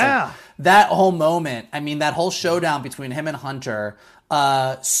 Oh, and just, like, that whole moment. I mean, that whole showdown between him and Hunter,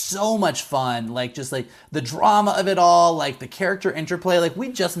 so much fun. Like just like the drama of it all, like the character interplay. Like we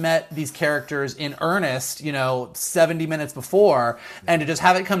just met these characters in earnest, 70 minutes before, and to just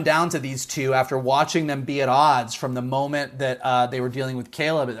have it come down to these two after watching them be at odds from the moment that they were dealing with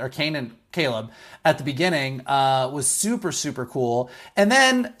Caleb at the beginning was super, super cool. And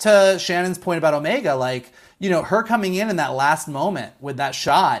then to Shannon's point about Omega, like, her coming in that last moment with that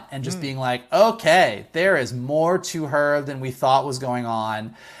shot and just being like, okay, there is more to her than we thought was going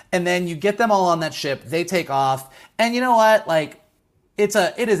on. And then you get them all on that ship, they take off, and you know what? Like, it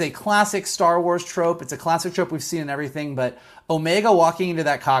is a classic Star Wars trope. It's a classic trope we've seen in everything, but Omega walking into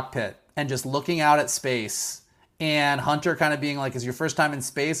that cockpit and just looking out at space, and Hunter kind of being like, is your first time in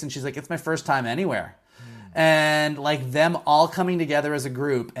space? And she's like, it's my first time anywhere. And like them all coming together as a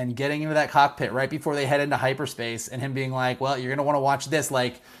group and getting into that cockpit right before they head into hyperspace, and him being like, well, you're going to want to watch this.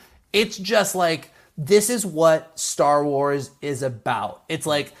 Like, it's just like, this is what Star Wars is about. It's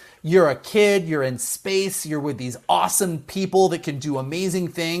like, you're a kid, you're in space, you're with these awesome people that can do amazing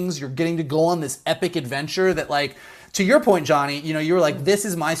things. You're getting to go on this epic adventure that, like, to your point, Johnny, you were like, this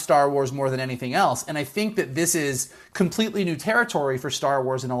is my Star Wars more than anything else. And I think that this is completely new territory for Star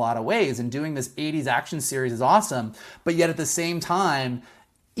Wars in a lot of ways. And doing this 80s action series is awesome. But yet at the same time,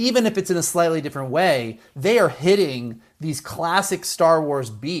 even if it's in a slightly different way, they are hitting these classic Star Wars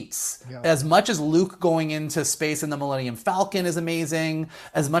beats. Yeah. As much as Luke going into space in the Millennium Falcon is amazing,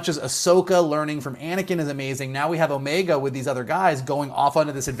 as much as Ahsoka learning from Anakin is amazing, now we have Omega with these other guys going off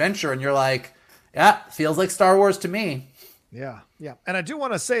onto this adventure, and you're like, yeah, feels like Star Wars to me. Yeah. And I do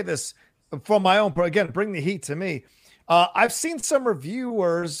want to say this from my own, again, bring the heat to me. I've seen some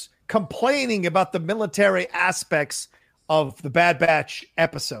reviewers complaining about the military aspects of the Bad Batch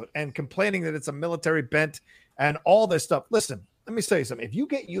episode and complaining that it's a military bent and all this stuff. Listen, let me tell you something. If you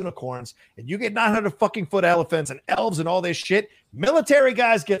get unicorns and you get 900 fucking foot elephants and elves and all this shit, military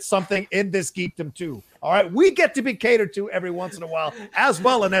guys get something in this geekdom too. All right. We get to be catered to every once in a while as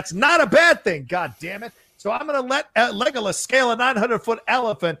well. And that's not a bad thing. God damn it. So I'm going to let Legolas scale a 900-foot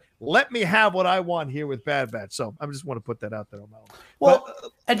elephant. Let me have what I want here with Bad Batch. So I just want to put that out there on my own. Well,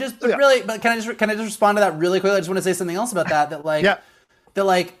 and just really, but can I just respond to that really quickly? I just want to say something else about that.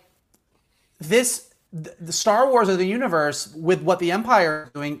 The Star Wars of the universe, with what the Empire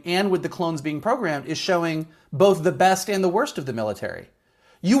is doing and with the clones being programmed, is showing both the best and the worst of the military.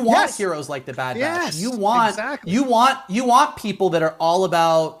 You want heroes like the Bad Batch. You want people that are all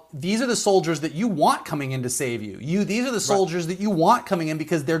about, these are the soldiers that you want coming in to save you. These are the soldiers that you want coming in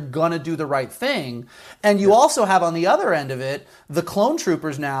because they're gonna do the right thing. And you also have on the other end of it the clone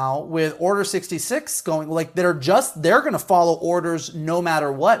troopers now with Order 66 going, like, they're gonna follow orders no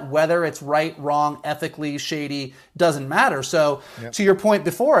matter what, whether it's right, wrong, ethically shady, doesn't matter. So to your point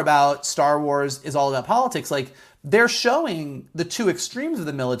before about Star Wars is all about politics, like, they're showing the two extremes of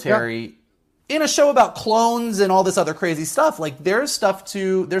the military in a show about clones and all this other crazy stuff. Like, there's stuff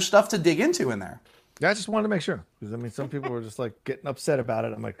to dig into in there. Yeah, I just wanted to make sure, because I mean, some people were just like getting upset about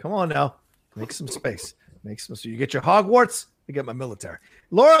it. I'm like, come on now, make some space, so you get your Hogwarts, I get my military.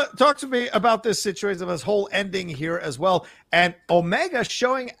 Laura, talk to me about this situation of this whole ending here as well, and Omega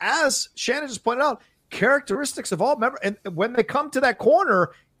showing, as Shannon just pointed out, characteristics of all members, and when they come to that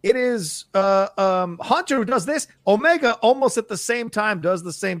corner. It is Hunter who does this. Omega almost at the same time does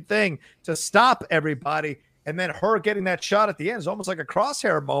the same thing to stop everybody. And then her getting that shot at the end is almost like a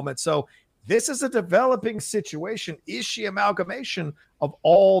Crosshair moment. So this is a developing situation. Is she amalgamation of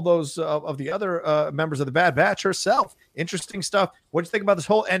all those of the other members of the Bad Batch herself? Interesting stuff. What do you think about this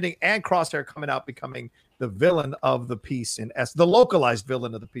whole ending and Crosshair coming out becoming the villain of the piece in essence, the localized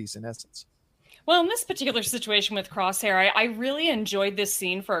villain of the piece in essence? Well, in this particular situation with Crosshair, I really enjoyed this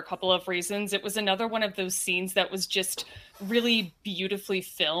scene for a couple of reasons. It was another one of those scenes that was just really beautifully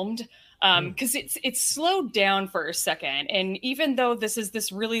filmed, because it's slowed down for a second. And even though this is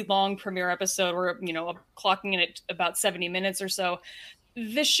this really long premiere episode, we're clocking in at about 70 minutes or so,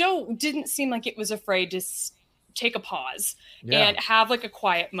 the show didn't seem like it was afraid to take a pause and have like a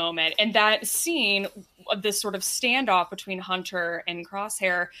quiet moment. And that scene of this sort of standoff between Hunter and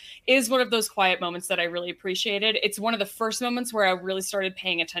Crosshair is one of those quiet moments that I really appreciated. It's one of the first moments where I really started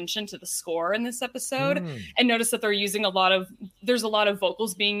paying attention to the score in this episode and noticed that they're using there's a lot of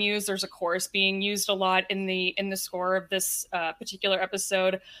vocals being used. There's a chorus being used a lot in the score of this particular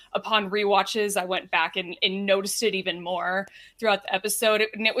episode. Upon rewatches, I went back and noticed it even more throughout the episode.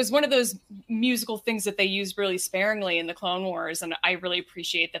 And it was one of those musical things that they used really sparingly in the Clone Wars. And I really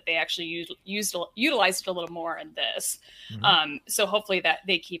appreciate that they actually utilized it a little more in this. So hopefully that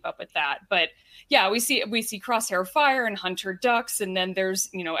they keep up with that. But yeah, we see Crosshair fire and Hunter ducks, and then there's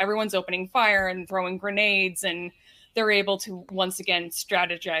everyone's opening fire and throwing grenades, and they're able to once again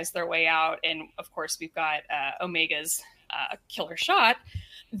strategize their way out. And of course we've got Omega's killer shot.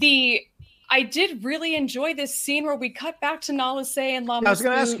 I did really enjoy this scene where we cut back to Nala Se and Lama. I was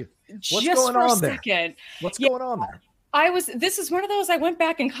going to ask you, what's going on there? What's going on there? This is one of those I went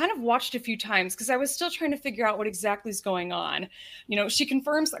back and kind of watched a few times because I was still trying to figure out what exactly is going on. She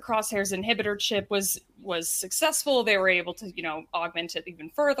confirms that Crosshair's inhibitor chip was successful. They were able to, augment it even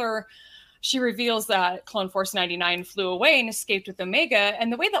further. She reveals that Clone Force 99 flew away and escaped with Omega.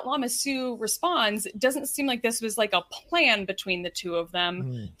 And the way that Lama Su responds doesn't seem like this was like a plan between the two of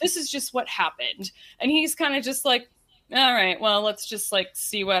them. This is just what happened. And he's kind of just like, all right, well, let's just like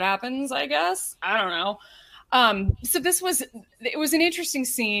see what happens, I guess. I don't know. So it was an interesting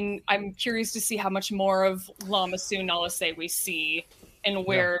scene. I'm curious to see how much more of Lama Su Nala Se we see and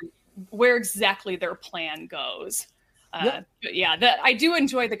where exactly their plan goes. But I do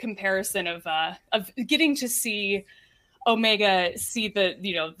enjoy the comparison of getting to see Omega see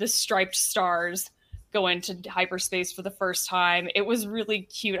the striped stars go into hyperspace for the first time. It was really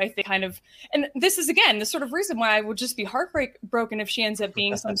cute, I think, and this is again the sort of reason why I would just be heartbroken if she ends up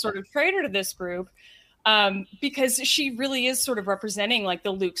being some sort of traitor to this group. Because she really is sort of representing like the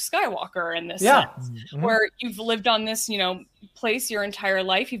Luke Skywalker in this sense, where you've lived on this, place your entire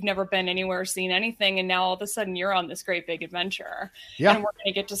life. You've never been anywhere, seen anything. And now all of a sudden you're on this great big adventure. Yeah. And we're going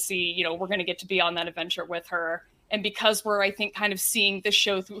to get to see, we're going to get to be on that adventure with her. And because we're, I think, kind of seeing the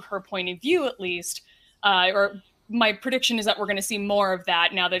show through her point of view, at least, or my prediction is that we're going to see more of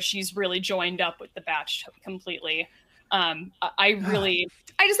that now that she's really joined up with the Batch completely.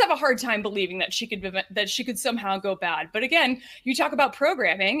 I just have a hard time believing that she could somehow go bad. But again, you talk about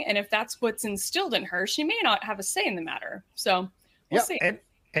programming, and if that's what's instilled in her, she may not have a say in the matter. So we'll see.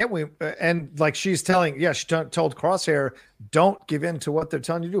 And like she's telling, she told Crosshair, don't give in to what they're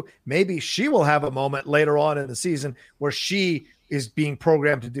telling you to do. Maybe she will have a moment later on in the season where she is being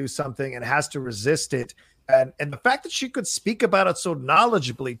programmed to do something and has to resist it. And the fact that she could speak about it so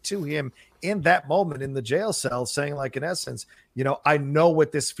knowledgeably to him in that moment in the jail cell, saying like, in essence, I know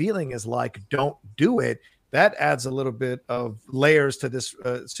what this feeling is like. Don't do it. That adds a little bit of layers to this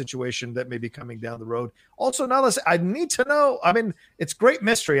situation that may be coming down the road. Also, Nala, I need to know. I mean, it's great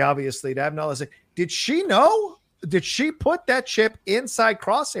mystery, obviously, to have Nala say, did she know? Did she put that chip inside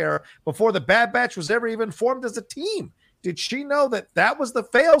Crosshair before the Bad Batch was ever even formed as a team? Did she know that was the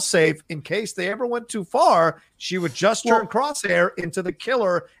failsafe in case they ever went too far? She would just turn Crosshair into the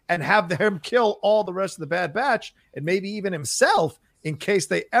killer and have him kill all the rest of the Bad Batch and maybe even himself in case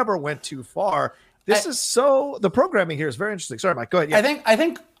they ever went too far. The programming here is very interesting. Sorry, Mike, go ahead. Yeah. I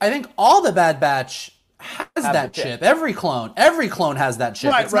think all the Bad Batch has that chip. Every clone has that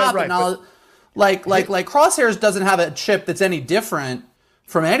chip. Right, it's not like Crosshairs doesn't have a chip that's any different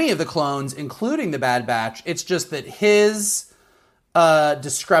from any of the clones, including the Bad Batch. It's just that his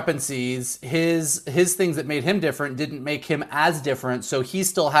discrepancies, his things that made him different didn't make him as different. So he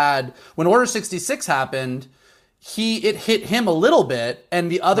still had, when Order 66 happened, it hit him a little bit, and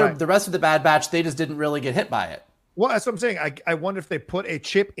the rest of the Bad Batch, they just didn't really get hit by it. Well, that's what I'm saying. I wonder if they put a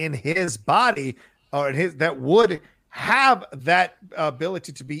chip in his body or that would have that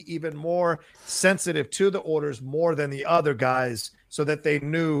ability to be even more sensitive to the orders more than the other guys, so that they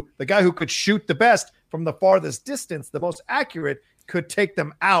knew the guy who could shoot the best from the farthest distance, the most accurate, could take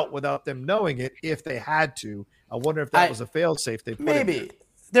them out without them knowing it if they had to. I wonder if that was a fail-safe they put maybe.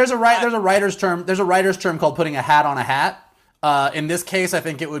 There's a writer's term. There's a writer's term called putting a hat on a hat. In this case, I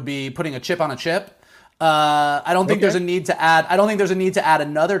think it would be putting a chip on a chip. I don't think there's a need to add. I don't think there's a need to add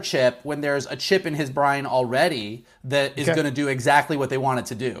another chip when there's a chip in his brain already that is going to do exactly what they want it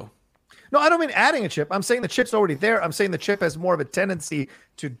to do. No, I don't mean adding a chip. I'm saying the chip's already there. I'm saying the chip has more of a tendency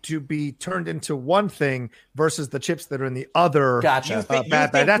to be turned into one thing versus the chips that are in the other. Gotcha.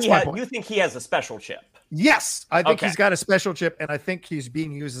 That's my point. You think he has a special chip? Yes, I think he's got a special chip, and I think he's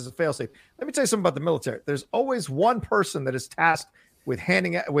being used as a failsafe. Let me tell you something about the military. There's always one person that is tasked with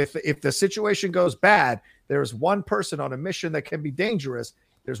if the situation goes bad, there's one person on a mission that can be dangerous.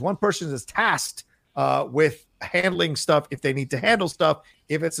 There's one person that's tasked with handling stuff if they need to handle stuff.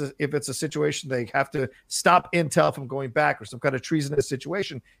 If it's a situation they have to stop intel from going back or some kind of treasonous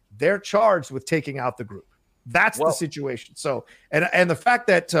situation, they're charged with taking out the group. That's the situation. So, and the fact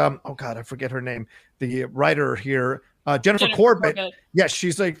that I forget her name, the writer here, Jennifer Corbett. Yes,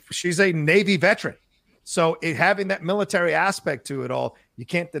 she's a Navy veteran. So having that military aspect to it all, you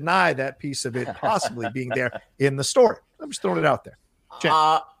can't deny that piece of it possibly being there in the story. I'm just throwing it out there.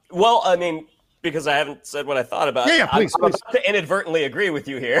 Well, I mean, because I haven't said what I thought about it. Yeah, please. I'm about to inadvertently agree with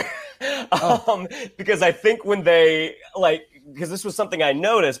you here. Because I think when because this was something I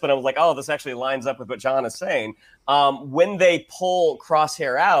noticed, but I was like, oh, this actually lines up with what John is saying. When they pull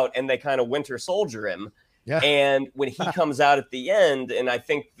Crosshair out and they kind of Winter Soldier him, and when he comes out at the end, and I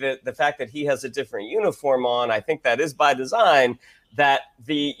think that the fact that he has a different uniform on, I think that is by design, that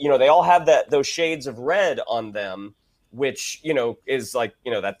they all have those shades of red on them, which, is like,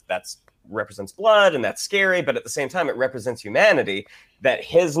 that's represents blood, and that's scary, but at the same time it represents humanity. That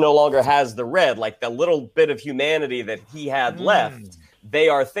his no longer has the red, like the little bit of humanity that he had left. They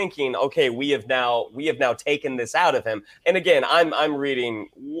are thinking, okay, we have now taken this out of him. And again, I'm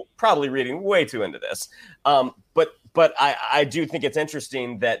probably reading way too into this, but I do think it's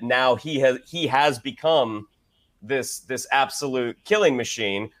interesting that now he has become this absolute killing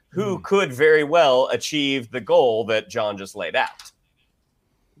machine who could very well achieve the goal that John just laid out.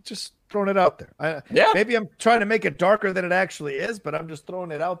 Just throwing it out there. Maybe I'm trying to make it darker than it actually is, but I'm just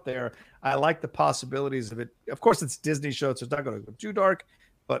throwing it out there. I like the possibilities of it. Of course, it's a Disney show, so it's not going to go too dark,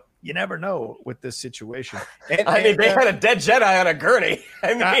 but you never know with this situation. They had a dead Jedi on a gurney.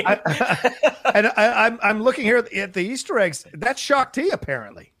 I'm looking here at the Easter eggs. That's Shaak Ti,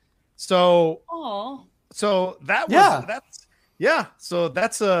 apparently. So that was So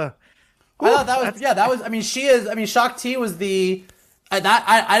that's a. I thought that was. I mean, Shaak Ti was the.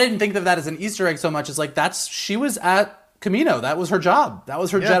 I didn't think of that as an Easter egg so much as she was at Kamino. That was her job. That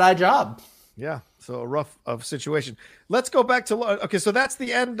was her Jedi job. Yeah. So a rough situation. Let's go back to, okay. So that's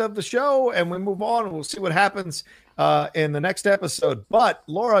the end of the show, and we move on and we'll see what happens in the next episode. But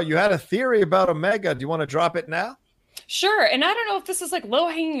Laura, you had a theory about Omega. Do you want to drop it now? Sure. And I don't know if this is like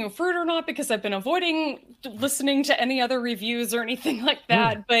low-hanging fruit or not, because I've been avoiding listening to any other reviews or anything like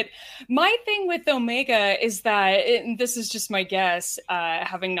that. But my thing with Omega is that, and this is just my guess,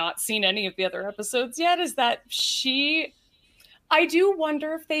 having not seen any of the other episodes yet, is that she I do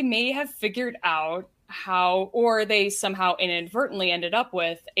wonder if they may have figured out how, or they somehow inadvertently ended up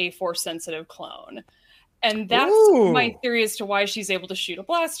with a Force-sensitive clone. And that's my theory as to why she's able to shoot a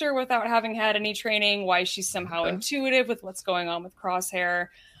blaster without having had any training, why she's somehow intuitive with what's going on with Crosshair.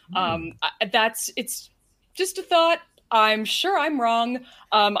 It's just a thought. I'm sure I'm wrong.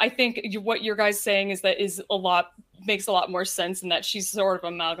 I think what your guys saying is makes a lot more sense, in that she's sort of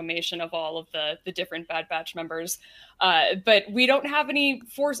amalgamation of all of the different Bad Batch members. But we don't have any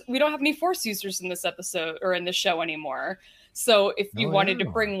Force users in this episode or in this show anymore. So if you wanted to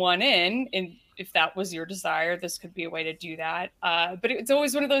bring one in, and if that was your desire, this could be a way to do that. But it's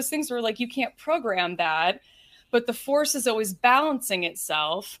always one of those things where, like, you can't program that, but the Force is always balancing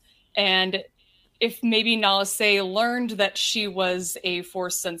itself. And if maybe Nala Se learned that she was a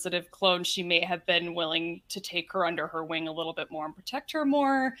Force-sensitive clone, she may have been willing to take her under her wing a little bit more and protect her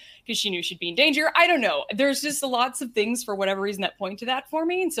more because she knew she'd be in danger. I don't know. There's just lots of things for whatever reason that point to that for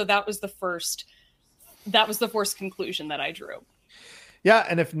me. And so that was the Force conclusion that I drew. Yeah,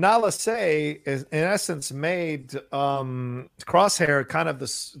 and if Nala Se is in essence made Crosshair kind of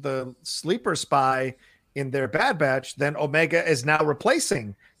the sleeper spy in their Bad Batch, then Omega is now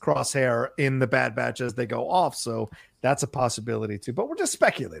replacing Crosshair in the Bad Batch as they go off. So that's a possibility too. But we're just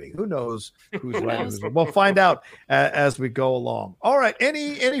speculating. Who knows who's right? Who's wrong? We'll find out as we go along. All right.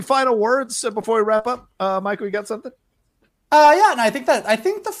 Any final words before we wrap up? Michael, you got something? Yeah, no, I think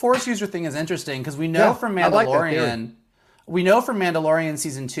the Force user thing is interesting because we know from Mandalorian,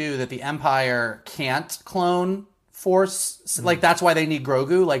 season 2 that the Empire can't clone Force. Like, that's why they need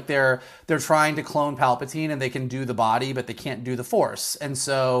Grogu. Like, they're trying to clone Palpatine and they can do the body, but they can't do the Force. And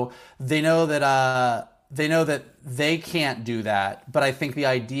so they know that they can't do that. But I think the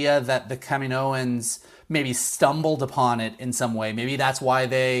idea that the Kaminoans maybe stumbled upon it in some way, maybe that's why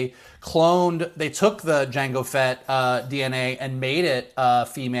they took the Jango Fett DNA and made it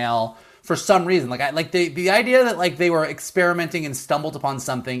female for some reason. The idea that, like, they were experimenting and stumbled upon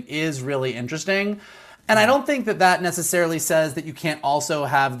something is really interesting. And I don't think that necessarily says that you can't also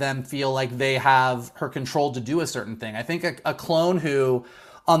have them feel like they have her controlled to do a certain thing. I think a clone who,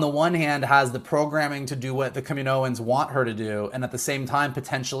 on the one hand, has the programming to do what the Kaminoans want her to do, and at the same time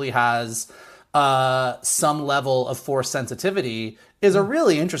potentially has some level of Force sensitivity, is a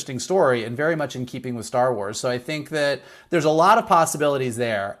really interesting story and very much in keeping with Star Wars. So I think that there's a lot of possibilities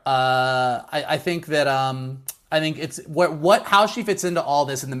there. I think it's how she fits into all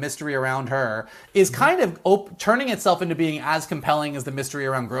this and the mystery around her is kind of turning itself into being as compelling as the mystery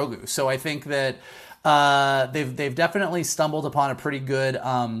around Grogu. So I think that they've definitely stumbled upon a pretty good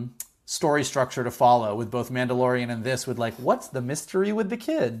story structure to follow with both Mandalorian and this, with, like, what's the mystery with the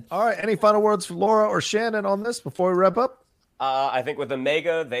kid? All right. Any final words for Laura or Shannon on this before we wrap up? I think with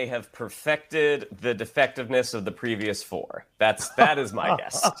Omega, they have perfected the defectiveness of the previous 4. That is my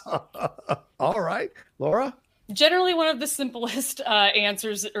guess. All right. Laura? Generally, one of the simplest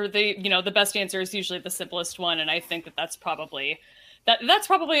answers, or the best answer is usually the simplest one, and I think that's probably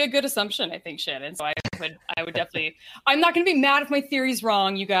a good assumption. I think, Shannon. So I would definitely. I'm not going to be mad if my theory's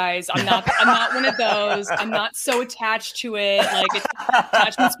wrong, you guys. I'm not one of those. I'm not so attached to it. Like,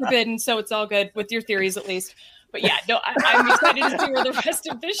 attachment's forbidden, so it's all good with your theories, at least. But yeah, no, I'm excited to see where the rest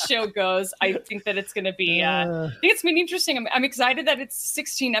of this show goes. I think that it's going to be, I think it's been interesting. I'm excited that it's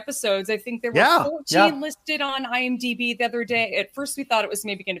 16 episodes. I think there were 14 listed on IMDb the other day. At first, we thought it was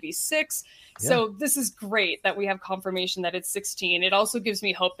maybe going to be 6. Yeah. So this is great that we have confirmation that it's 16. It also gives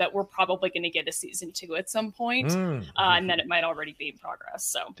me hope that we're probably going to get a season 2 at some point, and that it might already be in progress.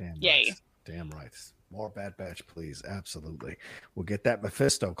 So yay. Right. Damn right. More Bad Batch, please. Absolutely. We'll get that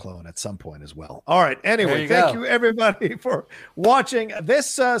Mephisto clone at some point as well. All right. Anyway, thank you, everybody, for watching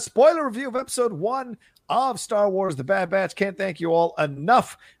this spoiler review of episode 1 of Star Wars The Bad Batch. Can't thank you all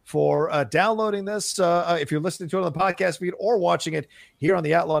enough for downloading this. If you're listening to it on the podcast feed or watching it here on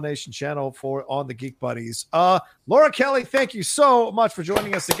the Outlaw Nation channel on the Geek Buddies. Laura Kelly, thank you so much for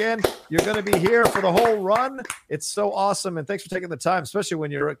joining us again. You're going to be here for the whole run. It's so awesome. And thanks for taking the time, especially when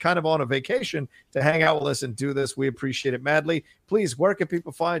you're kind of on a vacation, to hang out with us and do this. We appreciate it madly. Please, where can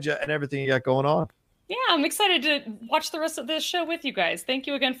people find you and everything you got going on? Yeah, I'm excited to watch the rest of this show with you guys. Thank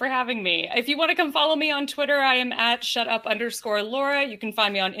you again for having me. If you want to come follow me on Twitter, I am at @shutup_Laura. You can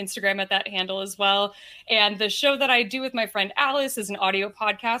find me on Instagram at that handle as well. And the show that I do with my friend Alice is an audio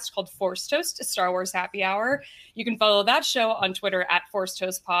podcast called Force Toast, a Star Wars Happy Hour. You can follow that show on Twitter at Force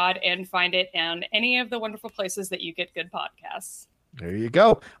Toast Pod and find it on any of the wonderful places that you get good podcasts. There you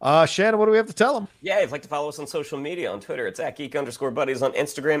go. Shannon, what do we have to tell them? Yeah, if you'd like to follow us on social media, on Twitter, it's at geek_buddies, on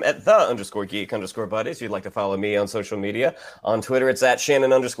Instagram at _geek_buddies. If you'd like to follow me on social media, on Twitter, it's at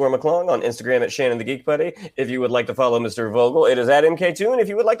Shannon_McClung, on Instagram at Shannon the Geek Buddy. If you would like to follow Mr. Vogel, it is at MK2, and if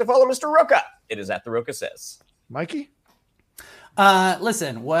you would like to follow Mr. Roca, it is at The Roca Says. Mikey?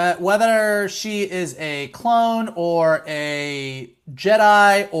 Listen, whether she is a clone or a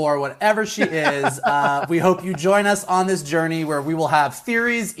Jedi or whatever she is, we hope you join us on this journey where we will have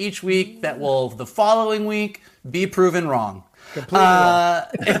theories each week that will, the following week, be proven wrong.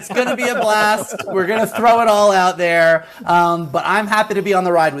 It's going to be a blast. We're going to throw it all out there. But I'm happy to be on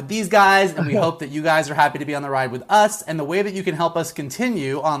the ride with these guys, and we hope that you guys are happy to be on the ride with us. And the way that you can help us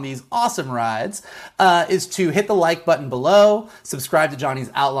continue on these awesome rides is to hit the like button below, subscribe to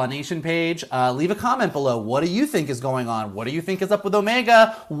Johnny's Outlaw Nation page, leave a comment below. What do you think is going on? What do you think is up with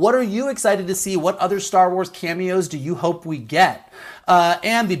Omega? What are you excited to see? What other Star Wars cameos do you hope we get?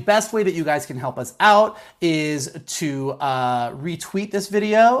 And the best way that you guys can help us out is to retweet this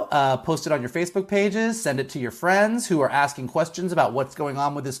video, post it on your Facebook pages, send it to your friends who are asking questions about what's going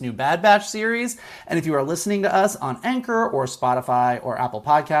on with this new Bad Batch series. And if you are listening to us on Anchor or Spotify or Apple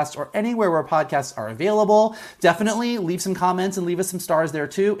Podcasts or anywhere where podcasts are available, definitely leave some comments and leave us some stars there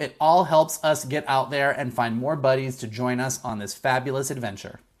too. It all helps us get out there and find more buddies to join us on this fabulous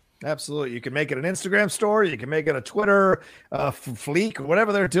adventure. Absolutely. You can make it an Instagram story. You can make it a Twitter fleek,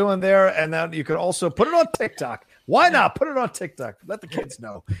 whatever they're doing there. And then you can also put it on TikTok. Why not put it on TikTok? Let the kids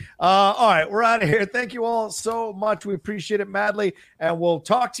know. All right, we're out of here. Thank you all so much. We appreciate it madly. And we'll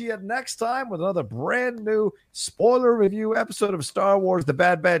talk to you next time with another brand new spoiler review episode of Star Wars The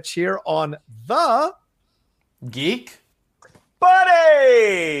Bad Batch here on The Geek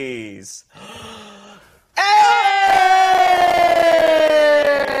Buddies!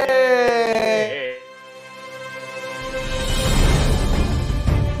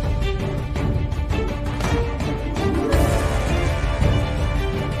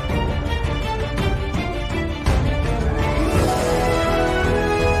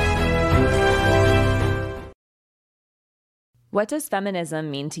 What does feminism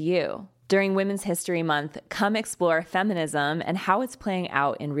mean to you? During Women's History Month, come explore feminism and how it's playing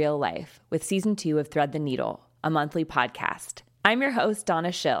out in real life with Season 2 of Thread the Needle, a monthly podcast. I'm your host,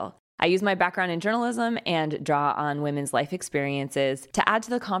 Donna Schill. I use my background in journalism and draw on women's life experiences to add to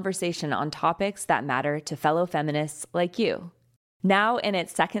the conversation on topics that matter to fellow feminists like you. Now in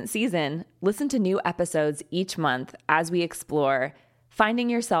its second season, listen to new episodes each month as we explore finding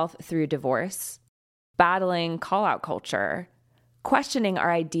yourself through divorce, battling call-out culture, questioning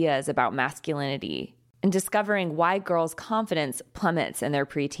our ideas about masculinity, and discovering why girls' confidence plummets in their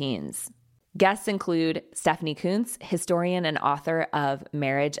preteens. Guests include Stephanie Kuntz, historian and author of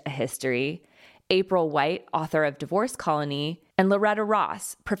Marriage: A History, April White, author of Divorce Colony, and Loretta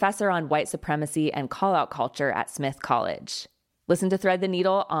Ross, professor on white supremacy and call-out culture at Smith College. Listen to Thread the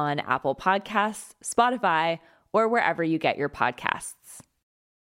Needle on Apple Podcasts, Spotify, or wherever you get your podcasts.